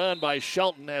 7-3 run by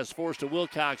Shelton has forced a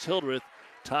Wilcox-Hildreth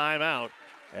timeout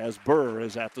as Burr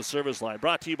is at the service line.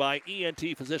 Brought to you by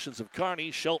ENT Physicians of Kearney.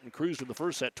 Shelton cruised in the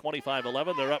first set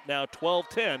 25-11. They're up now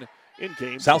 12-10 in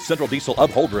game. South Central Diesel of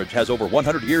Holdridge has over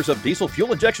 100 years of diesel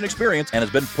fuel injection experience and has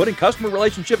been putting customer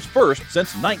relationships first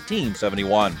since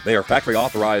 1971. They are factory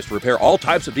authorized to repair all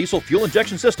types of diesel fuel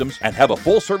injection systems and have a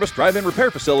full-service drive-in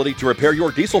repair facility to repair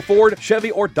your diesel Ford,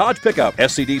 Chevy, or Dodge pickup.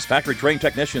 SCD's factory-trained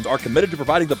technicians are committed to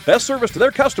providing the best service to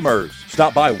their customers.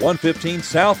 Stop by 115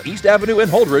 South East Avenue in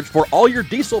Holdridge for all your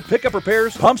diesel pickup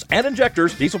repairs, pumps and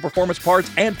injectors, diesel performance parts,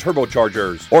 and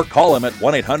turbochargers. Or call them at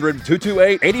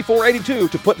 1-800-228-8482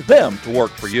 to put them to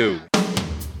work for you.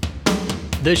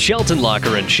 The Shelton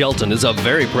Locker in Shelton is a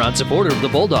very proud supporter of the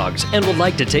Bulldogs and would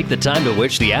like to take the time to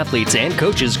wish the athletes and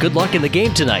coaches good luck in the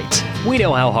game tonight. We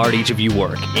know how hard each of you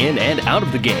work, in and out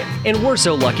of the game, and we're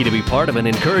so lucky to be part of an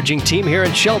encouraging team here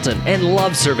in Shelton and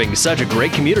love serving such a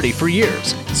great community for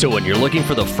years. So when you're looking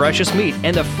for the freshest meat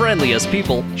and the friendliest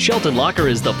people, Shelton Locker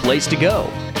is the place to go.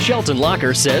 Shelton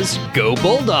Locker says, "Go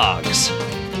Bulldogs!"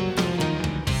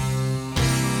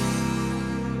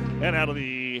 And out of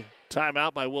the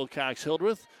timeout by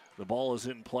Wilcox-Hildreth. The ball is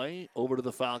in play. Over to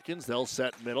the Falcons. They'll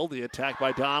set middle. The attack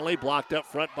by Donnelly. Blocked up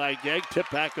front by Gegg. Tipped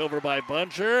back over by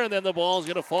Buncher. And then the ball is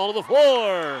going to fall to the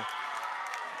floor. A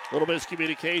little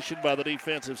miscommunication by the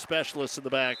defensive specialists in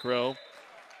the back row.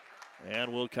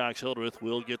 And Wilcox-Hildreth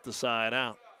will get the side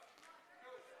out.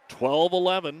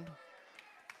 12-11.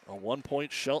 A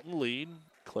 1-point Shelton lead.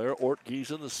 Claire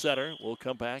Ortgiesen, the setter, will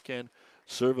come back and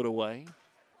serve it away.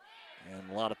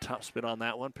 And a lot of top spin on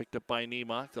that one. Picked up by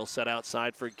Niemock. They'll set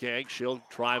outside for Gegg. She'll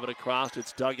drive it across.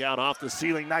 It's dug out off the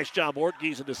ceiling. Nice job,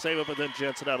 Ortgiesen, to save it, but then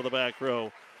Jensen out of the back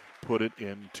row put it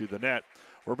into the net.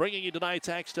 We're bringing you tonight's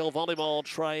Axtell Volleyball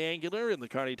Triangular in the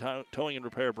Kearney Towing and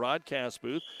Repair broadcast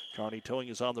booth. Kearney Towing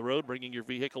is on the road, bringing your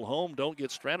vehicle home. Don't get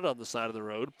stranded on the side of the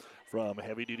road. From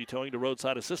heavy-duty towing to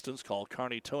roadside assistance, call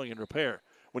Kearney Towing and Repair.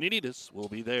 When you need us, we'll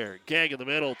be there. Gegg in the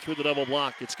middle, through the double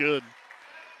block. It's good.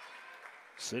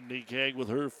 Sydney Gegg with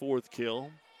her 4th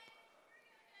kill.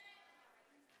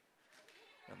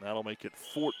 And that'll make it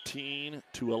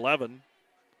 14-11.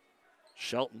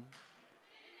 Shelton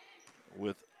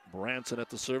with Branson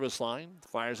at the service line.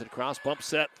 Fires it across, bump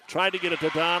set. Tried to get it to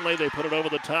Donnelly. They put it over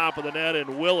the top of the net,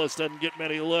 and Willis doesn't get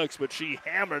many looks, but she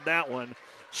hammered that one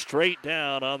straight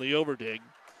down on the overdig.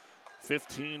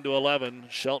 15-11.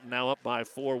 Shelton now up by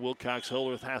 4.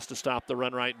 Wilcox-Hildreth has to stop the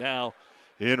run right now.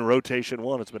 In rotation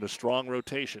 1, it's been a strong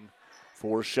rotation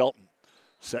for Shelton.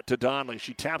 Set to Donnelly.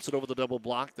 She taps it over the double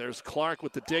block. There's Clark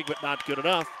with the dig, but not good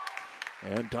enough.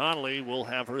 And Donnelly will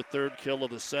have her 3rd kill of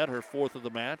the set, her 4th of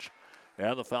the match.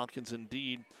 And the Falcons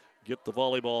indeed get the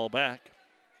volleyball back.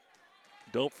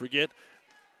 Don't forget,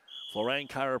 Florang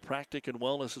Chiropractic and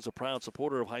Wellness is a proud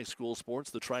supporter of high school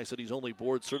sports. The Tri-Cities only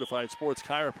board-certified sports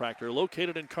chiropractor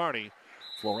located in Kearney.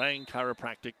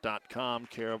 FlorangChiropractic.com.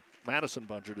 Care of Madison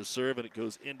Buncher to serve, and it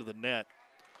goes into the net.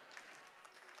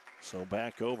 So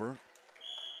back over.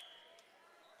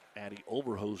 Addie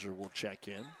Overhoser will check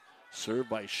in. Served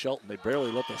by Shelton. They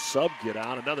barely let the sub get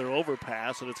out. Another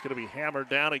overpass, and it's going to be hammered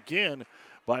down again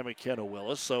by McKenna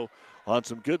Willis. So on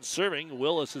some good serving,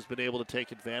 Willis has been able to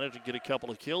take advantage and get a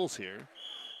couple of kills here.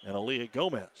 And Aaliyah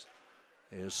Gomez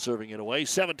is serving it away.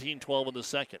 17-12 in the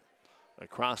second.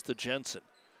 Across to Jensen.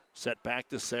 Set back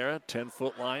to Sarah,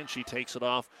 10-foot line. She takes it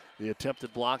off the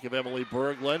attempted block of Emily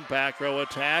Berglund. Back row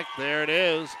attack. There it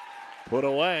is. Put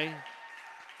away.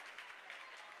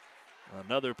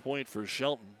 Another point for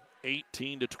Shelton.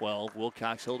 18-12.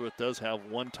 Wilcox-Hildreth does have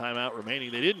 1 timeout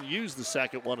remaining. They didn't use the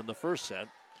second one in the first set.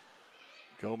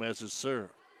 Gomez's serve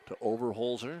to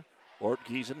Overholzer.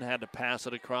 Ortgiesen had to pass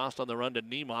it across on the run to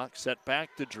Niemock. Set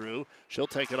back to Drew. She'll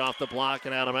take it off the block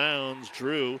and out of bounds.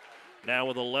 Drew now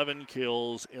with 11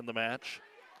 kills in the match.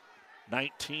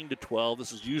 19-12.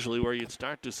 This is usually where you'd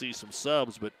start to see some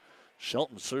subs, but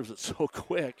Shelton serves it so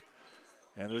quick.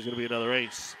 And there's going to be another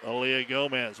ace. Aaliyah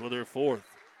Gomez with her 4th.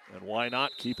 And why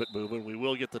not keep it moving? We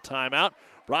will get the timeout.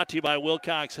 Brought to you by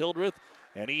Wilcox-Hildreth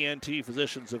and ENT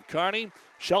Physicians of Kearney.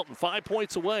 Shelton 5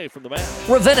 points away from the match.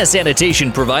 Ravenna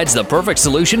Sanitation provides the perfect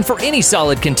solution for any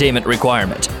solid containment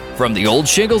requirement. From the old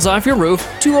shingles off your roof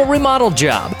to a remodel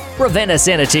job, Ravenna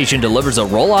Sanitation delivers a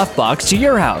roll-off box to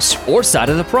your house or side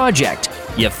of the project.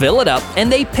 You fill it up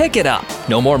and they pick it up.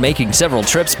 No more making several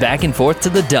trips back and forth to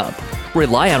the dump.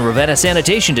 Rely on Ravenna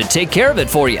Sanitation to take care of it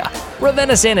for you.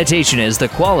 Ravenna Sanitation is the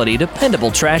quality,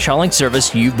 dependable trash hauling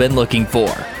service you've been looking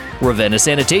for. Ravenna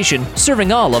Sanitation,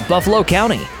 serving all of Buffalo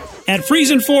County. At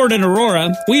Friesen Ford in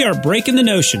Aurora, we are breaking the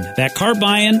notion that car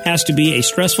buying has to be a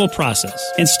stressful process.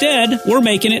 Instead, we're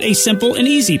making it a simple and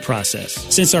easy process,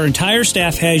 since our entire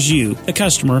staff has you, the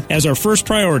customer, as our first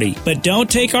priority. But don't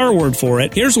take our word for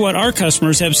it. Here's what our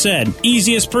customers have said.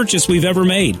 Easiest purchase we've ever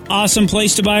made. Awesome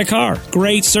place to buy a car.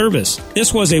 Great service.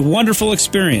 This was a wonderful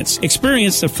experience.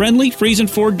 Experience the friendly Friesen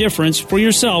Ford difference for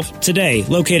yourself today.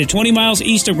 Located 20 miles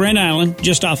east of Grand Island,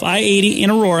 just off I-80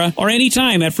 in Aurora, or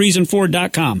anytime at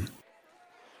FriesenFord.com.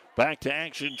 Back to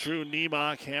action. Drew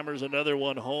Niemock hammers another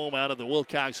one home out of the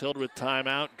Wilcox-Hildreth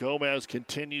timeout. Gomez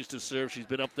continues to serve. She's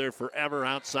been up there forever.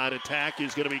 Outside attack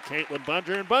is going to be Caitlin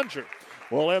Bunger, and Bunger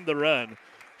will end the run.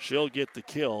 She'll get the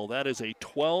kill. That is a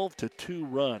 12-2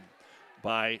 run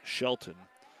by Shelton.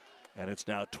 And it's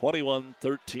now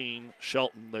 21-13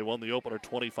 Shelton. They won the opener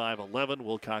 25-11.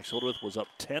 Wilcox-Hildreth was up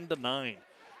 10-9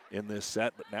 in this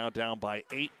set, but now down by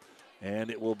 8.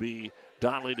 And it will be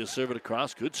Donnelly to serve it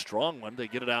across. Good, strong one. They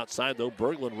get it outside, though.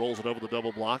 Berglund rolls it over the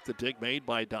double block. The dig made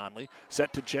by Donnelly.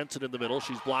 Set to Jensen in the middle.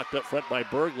 She's blocked up front by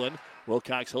Berglund.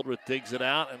 Wilcox-Hildreth digs it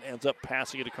out and ends up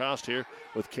passing it across here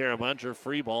with Kara Bunger.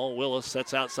 Free ball. Willis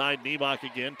sets outside. Niemock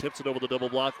again. Tips it over the double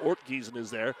block. Ortgiesen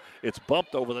is there. It's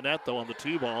bumped over the net, though, on the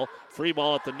 2-ball. Free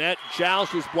ball at the net.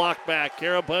 Joust is blocked back.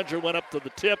 Kara Bunger went up to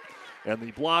the tip. And the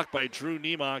block by Drew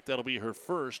Niemock. That'll be her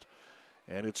first.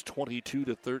 And it's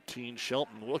 22-13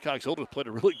 Shelton. Wilcox-Hildreth played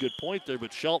a really good point there,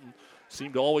 but Shelton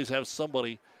seemed to always have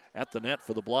somebody at the net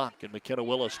for the block. And McKenna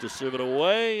Willis to serve it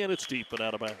away, and it's deep and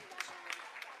out of bounds.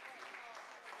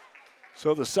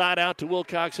 So the side out to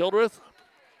Wilcox-Hildreth.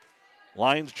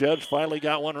 Lines judge finally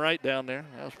got one right down there.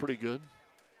 That was pretty good.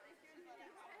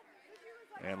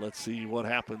 And let's see what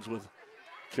happens with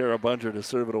Kara Bunger to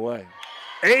serve it away.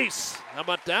 Ace! How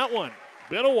about that one?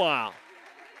 Been a while.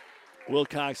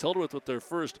 Wilcox-Hildreth with their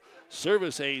first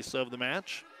service ace of the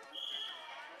match.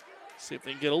 See if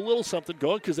they can get a little something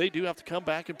going, because they do have to come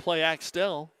back and play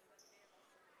Axtell.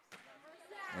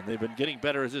 And they've been getting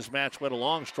better as this match went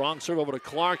along. Strong serve over to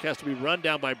Clark. Has to be run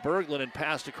down by Berglund and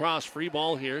passed across. Free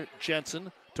ball here.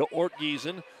 Jensen to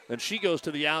Ortgiesen. Then she goes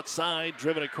to the outside.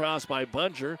 Driven across by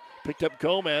Bunger. Picked up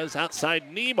Gomez.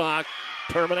 Outside Niemock.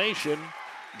 Termination.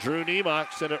 Drew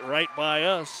Niemock sent it right by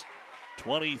us.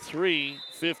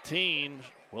 23-15.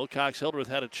 Wilcox-Hildreth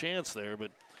had a chance there, but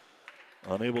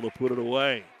unable to put it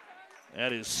away.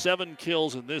 That is 7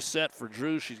 kills in this set for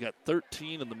Drew. She's got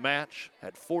 13 in the match,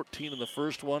 had 14 in the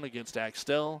first one against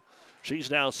Axtell. She's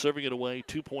now serving it away,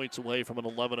 2 points away from an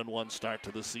 11-1 start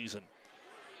to the season.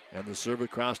 And the serve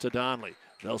across to Donnelly.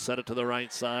 They'll set it to the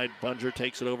right side. Bunger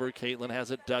takes it over. Caitlin has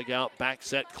it dug out. Back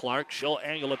set Clark. She'll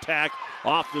angle attack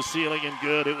off the ceiling and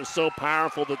good. It was so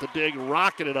powerful that the dig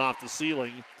rocketed off the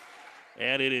ceiling.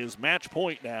 And it is match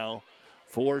point now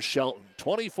for Shelton.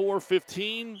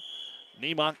 24-15.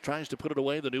 Niemock tries to put it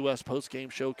away. The New West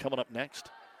postgame show coming up next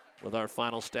with our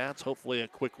final stats. Hopefully a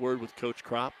quick word with Coach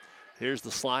Kropp. Here's the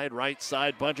slide. Right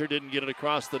side. Bunger didn't get it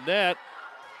across the net.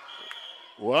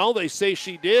 Well, they say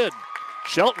she did.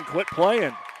 Shelton quit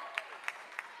playing.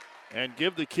 And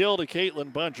give the kill to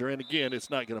Caitlin Bunger. And again,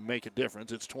 it's not going to make a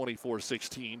difference. It's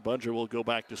 24-16. Bunger will go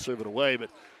back to serve it away,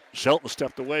 but Shelton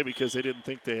stepped away because they didn't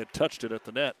think they had touched it at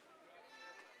the net.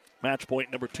 Match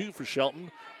point number 2 for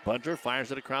Shelton. Bunger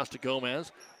fires it across to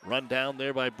Gomez. Run down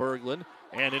there by Berglund.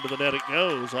 And into the net it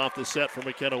goes off the set for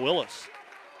McKenna Willis.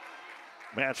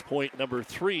 Match point number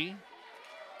 3.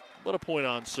 But a point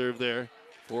on serve there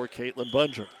for Caitlin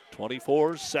Bunger.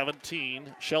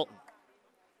 24-17 Shelton.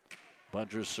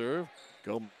 Bunger's serve.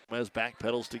 Gomez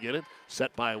backpedals to get it.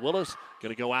 Set by Willis.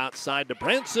 Going to go outside to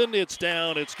Branson. It's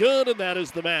down. It's good. And that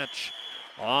is the match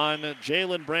on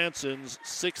Jalen Branson's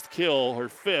 6th kill, her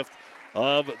 5th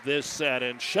of this set.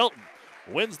 And Shelton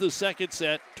wins the second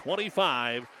set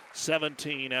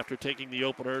 25-17 after taking the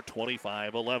opener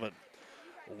 25-11.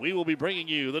 We will be bringing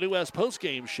you the New West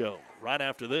postgame show right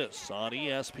after this on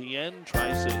ESPN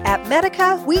Tri-City. At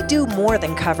Medica, we do more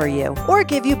than cover you or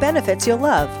give you benefits you'll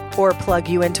love or plug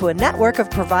you into a network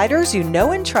of providers you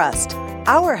know and trust.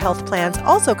 Our health plans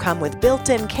also come with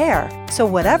built-in care, so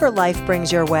whatever life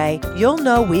brings your way, you'll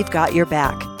know we've got your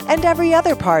back. and every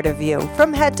other part of you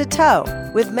from head to toe.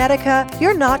 With Medica,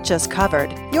 you're not just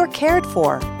covered, you're cared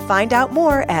for. Find out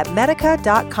more at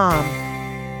medica.com.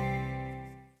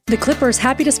 The Clipper is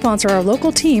happy to sponsor our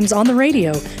local teams on the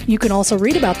radio. You can also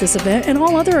read about this event and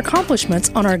all other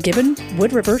accomplishments on our Gibbon,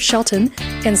 Wood River, Shelton,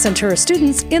 and Centura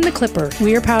students in the Clipper.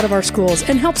 We are proud of our schools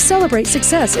and help celebrate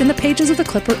success in the pages of the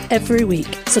Clipper every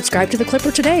week. Subscribe to the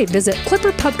Clipper today. Visit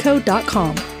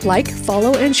clipperpubco.com. Like,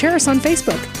 follow, and share us on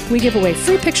Facebook. We give away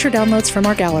free picture downloads from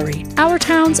our gallery. Our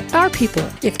towns, our people.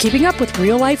 If keeping up with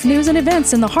real-life news and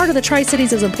events in the heart of the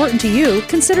Tri-Cities is important to you,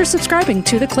 consider subscribing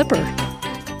to the Clipper.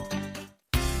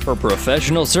 For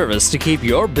professional service to keep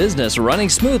your business running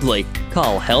smoothly,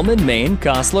 call Hellman, Maine,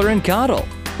 Kostler & Cottle.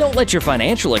 Don't let your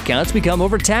financial accounts become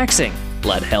overtaxing.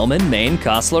 Let Hellman, Maine,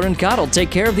 Kostler & Cottle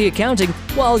take care of the accounting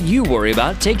while you worry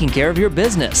about taking care of your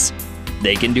business.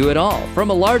 They can do it all, from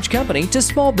a large company to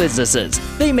small businesses.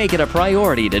 They make it a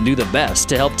priority to do the best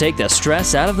to help take the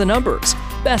stress out of the numbers.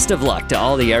 Best of luck to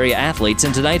all the area athletes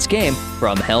in tonight's game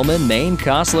from Hellman, Maine,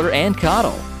 Kostler &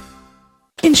 Cottle.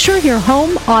 Insure your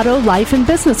home, auto, life, and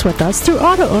business with us through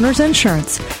Auto Owners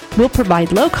Insurance. We'll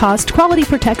provide low-cost, quality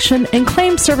protection and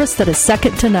claim service that is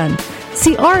second to none.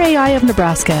 See RAI of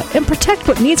Nebraska and protect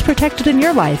what needs protected in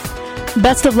your life.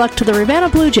 Best of luck to the Ravenna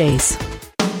Blue Jays.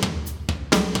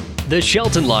 The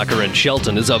Shelton Locker in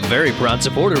Shelton is a very proud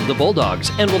supporter of the Bulldogs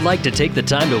and would like to take the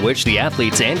time to wish the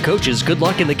athletes and coaches good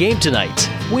luck in the game tonight.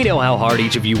 We know how hard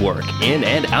each of you work, in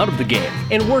and out of the game,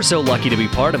 and we're so lucky to be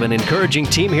part of an encouraging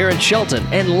team here in Shelton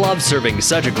and love serving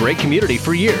such a great community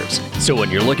for years. So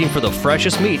when you're looking for the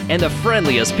freshest meat and the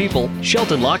friendliest people,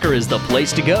 Shelton Locker is the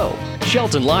place to go.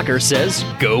 Shelton Locker says,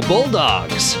 "Go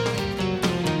Bulldogs!"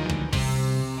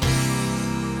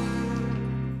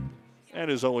 And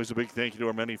as always, a big thank you to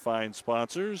our many fine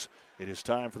sponsors. It is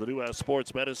time for the New West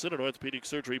Sports Medicine and Orthopedic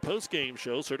Surgery post-game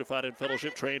show. Certified and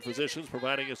fellowship-trained physicians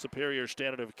providing a superior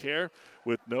standard of care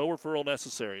with no referral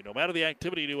necessary. No matter the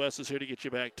activity, New West is here to get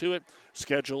you back to it.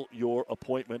 Schedule your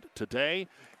appointment today.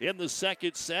 In the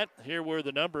second set, here were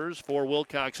the numbers for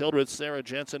Wilcox-Hildreth. Sarah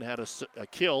Jensen had a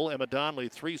kill. Emma Donnelly,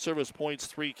 3 service points,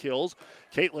 3 kills.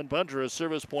 Caitlin Bunger, a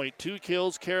service point, 2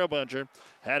 kills. Kara Bunger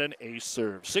had an ace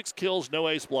serve. 6 kills, no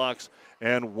ace blocks,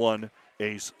 and 1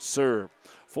 ace serve.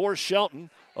 For Shelton,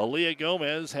 Aaliyah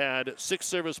Gomez had 6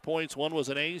 service points. 1 was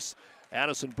an ace.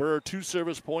 Addison Burr, 2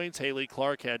 service points. Haley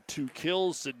Clark had 2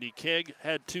 kills. Sydney Kegg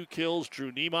had 2 kills. Drew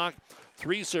Niemock,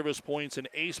 3 service points, an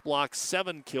ace block,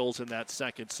 7 kills in that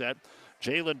second set.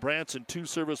 Jalen Branson, 2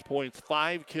 service points,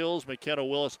 5 kills. McKenna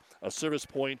Willis, a service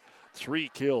point, 3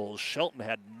 kills. Shelton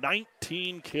had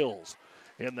 19 kills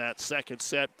in that second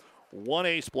set. 1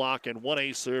 ace block and 1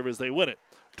 ace serve as they win it,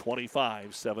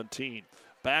 25-17.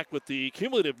 Back with the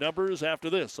cumulative numbers after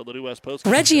this on the New West Post.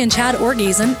 Reggie and Chad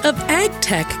Orgeson of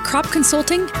AgTech Crop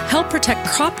Consulting help protect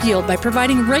crop yield by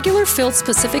providing regular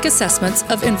field-specific assessments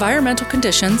of environmental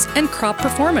conditions and crop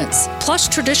performance, plus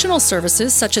traditional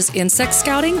services such as insect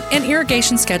scouting and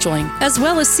irrigation scheduling, as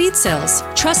well as seed sales.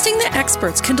 Trusting the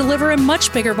experts can deliver a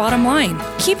much bigger bottom line.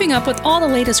 Keeping up with all the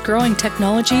latest growing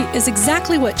technology is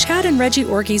exactly what Chad and Reggie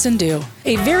Orgeson do.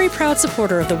 A very proud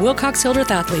supporter of the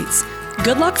Wilcox-Hildreth athletes.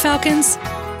 Good luck, Falcons.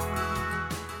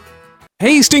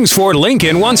 Hastings Ford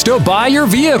Lincoln wants to buy your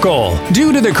vehicle.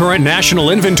 Due to the current national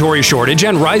inventory shortage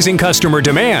and rising customer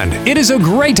demand, it is a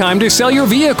great time to sell your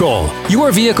vehicle.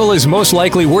 Your vehicle is most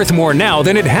likely worth more now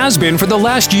than it has been for the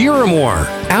last year or more.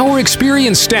 Our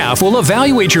experienced staff will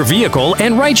evaluate your vehicle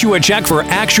and write you a check for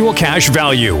actual cash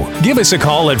value. Give us a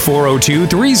call at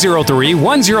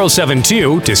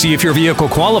 402-303-1072 to see if your vehicle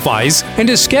qualifies and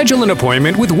to schedule an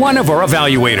appointment with one of our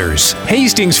evaluators.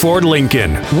 Hastings Ford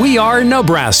Lincoln. We are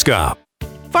Nebraska.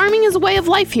 Farming is a way of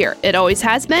life here. It always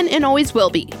has been and always will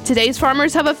be. Today's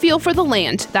farmers have a feel for the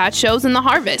land. That shows in the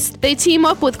harvest. They team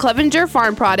up with Clevenger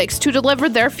Farm Products to deliver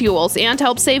their fuels and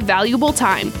help save valuable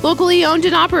time. Locally owned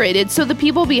and operated, so the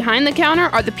people behind the counter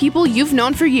are the people you've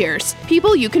known for years.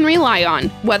 People you can rely on.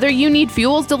 Whether you need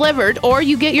fuels delivered or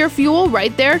you get your fuel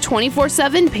right there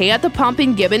 24/7, pay at the pump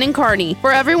in Gibbon and Kearney.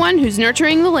 For everyone who's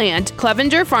nurturing the land,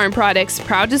 Clevenger Farm Products,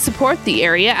 proud to support the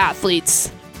area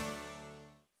athletes.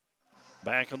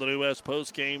 Back on the New West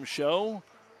post-game show.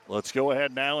 Let's go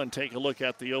ahead now and take a look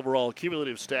at the overall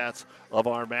cumulative stats of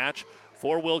our match.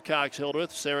 For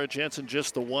Wilcox-Hildreth, Sarah Jensen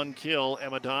just the 1 kill.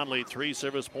 Emma Donnelly, 3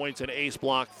 service points and ace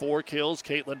block, 4 kills.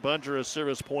 Caitlin Bunger, a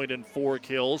service point and 4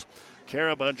 kills.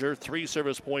 Kara Bunger, 3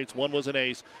 service points, 1 was an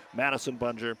ace. Madison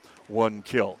Bunger, 1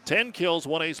 kill. 10 kills,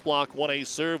 1 ace block, 1 ace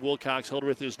serve.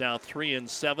 Wilcox-Hildreth is now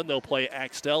 3-7. They'll play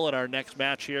Axtell in our next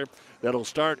match here. That'll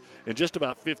start in just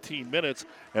about 15 minutes.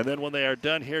 And then when they are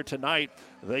done here tonight,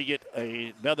 they get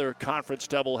another conference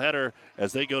doubleheader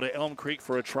as they go to Elm Creek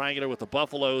for a triangular with the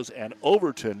Buffaloes and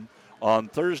Overton. On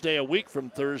Thursday, a week from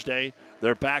Thursday,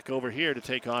 they're back over here to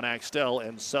take on Axtell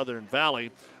and Southern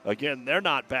Valley. Again, they're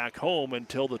not back home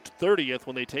until the 30th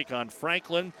when they take on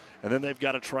Franklin, and then they've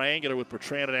got a triangular with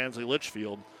Bertrand and Ansley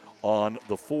Litchfield on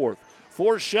the 4th.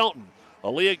 For Shelton,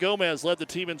 Aaliyah Gomez led the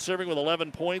team in serving with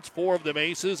 11 points, 4 of them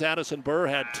aces. Addison Burr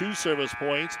had 2 service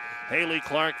points. Haley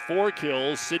Clark, 4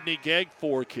 kills. Sydney Gegg,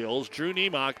 4 kills. Drew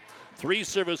Niemock, 3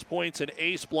 service points, an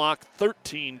ace block,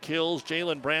 13 kills.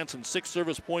 Jalen Branson, 6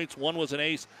 service points, 1 was an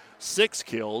ace, 6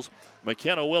 kills.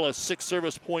 McKenna Willis, 6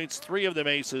 service points, 3 of them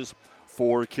aces,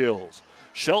 4 kills.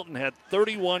 Shelton had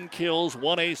 31 kills,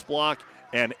 1 ace block,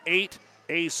 and 8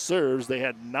 ace serves. They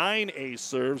had 9 ace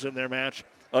serves in their match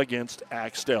against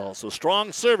Axtell. So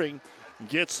strong serving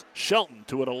gets Shelton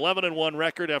to an 11-1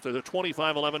 record after the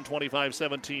 25-11,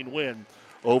 25-17 win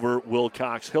over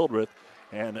Wilcox-Hildreth.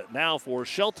 And now for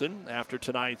Shelton, after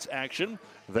tonight's action,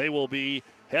 they will be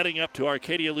heading up to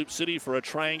Arcadia Loop City for a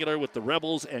triangular with the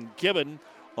Rebels and Gibbon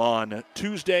on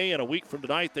Tuesday. And a week from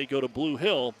tonight, they go to Blue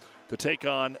Hill to take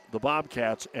on the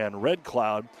Bobcats and Red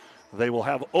Cloud. They will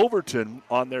have Overton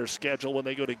on their schedule when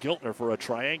they go to Giltner for a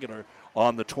triangular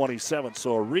on the 27th.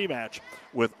 So a rematch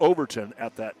with Overton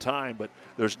at that time. But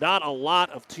there's not a lot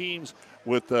of teams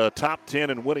with top 10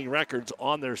 and winning records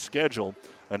on their schedule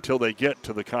until they get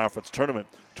to the conference tournament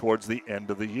towards the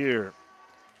end of the year.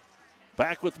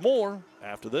 Back with more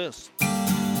after this.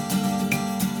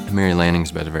 Mary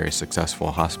Lanning's been a very successful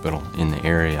hospital in the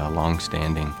area, a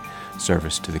long-standing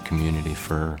service to the community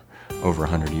for over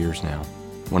 100 years now.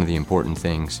 One of the important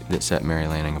things that set Mary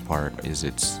Lanning apart is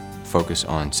its focus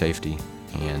on safety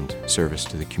and service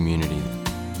to the community.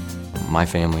 My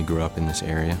family grew up in this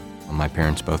area. My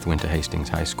parents both went to Hastings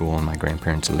High School and my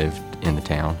grandparents lived in the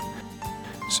town.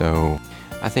 So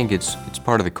I think it's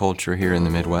part of the culture here in the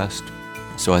Midwest.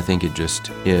 So I think it just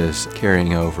is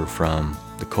carrying over from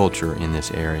the culture in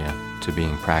this area to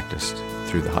being practiced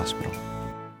through the hospital.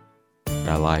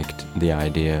 I liked the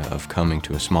idea of coming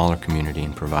to a smaller community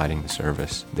and providing the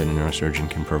service that a neurosurgeon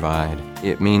can provide.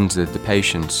 It means that the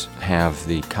patients have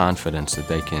the confidence that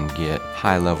they can get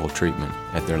high-level treatment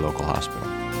at their local hospital.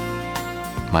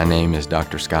 My name is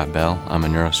Dr. Scott Bell. I'm a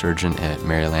neurosurgeon at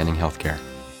Mary Lanning Healthcare.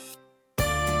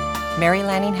 Mary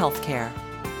Lanning Healthcare.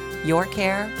 Your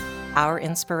care, our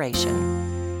inspiration.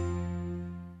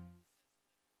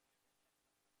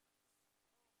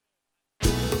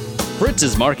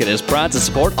 Fritz's Market is proud to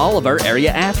support all of our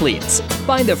area athletes.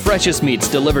 Find the freshest meats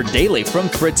delivered daily from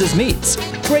Fritz's Meats.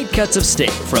 Great cuts of steak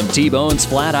from T-bones,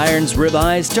 flat irons,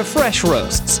 ribeyes to fresh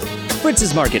roasts.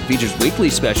 Fritz's Market features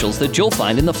weekly specials that you'll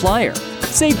find in the flyer.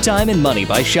 Save time and money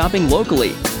by shopping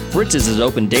locally. Fritz's is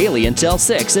open daily until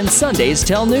 6 and Sundays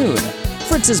till noon.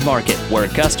 Fritz's Market, where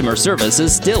customer service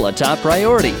is still a top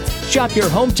priority. Shop your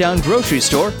hometown grocery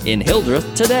store in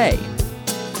Hildreth today.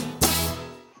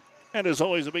 And as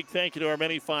always, a big thank you to our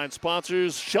many fine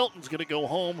sponsors. Shelton's going to go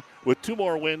home with 2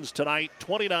 more wins tonight,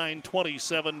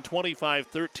 29-27,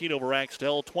 25-13 over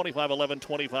Axtell, 25-11,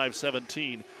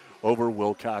 25-17 over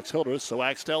Wilcox-Hildreth. So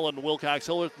Axtell and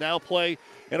Wilcox-Hildreth now play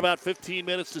in about 15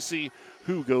 minutes to see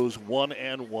who goes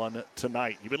 1-1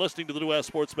 tonight. You've been listening to the New West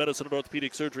Sports Medicine and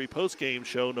Orthopedic Surgery post-game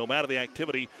show. No matter the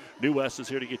activity, New West is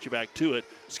here to get you back to it.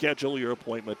 Schedule your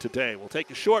appointment today. We'll take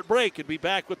a short break and be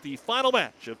back with the final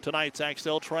match of tonight's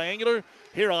Axtell Triangular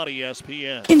here on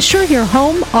ESPN. Insure your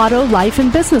home, auto, life,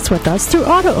 and business with us through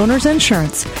Auto Owners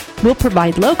Insurance. We'll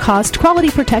provide low-cost,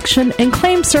 quality protection and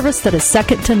claim service that is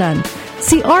second to none.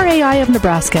 See RAI of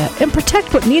Nebraska and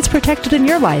protect what needs protected in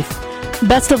your life.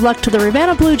 Best of luck to the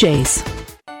Ravenna Blue Jays.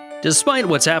 Despite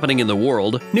what's happening in the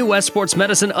world, New West Sports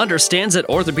Medicine understands that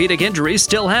orthopedic injuries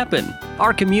still happen.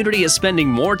 Our community is spending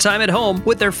more time at home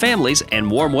with their families, and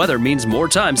warm weather means more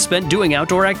time spent doing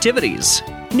outdoor activities.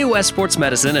 New West Sports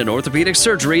Medicine and Orthopedic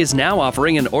Surgery is now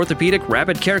offering an orthopedic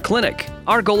rapid care clinic.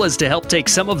 Our goal is to help take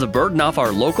some of the burden off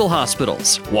our local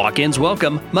hospitals. Walk-ins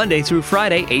welcome, Monday through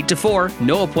Friday, 8 to 4,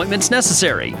 no appointments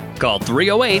necessary. Call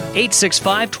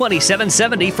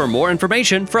 308-865-2770 for more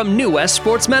information from New West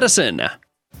Sports Medicine.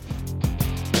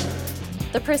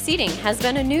 The proceeding has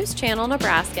been a News Channel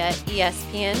Nebraska,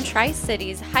 ESPN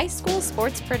Tri-Cities high school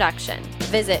sports production.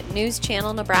 Visit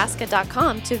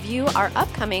newschannelnebraska.com to view our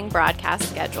upcoming broadcast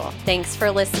schedule. Thanks for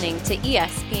listening to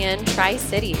ESPN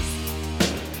Tri-Cities.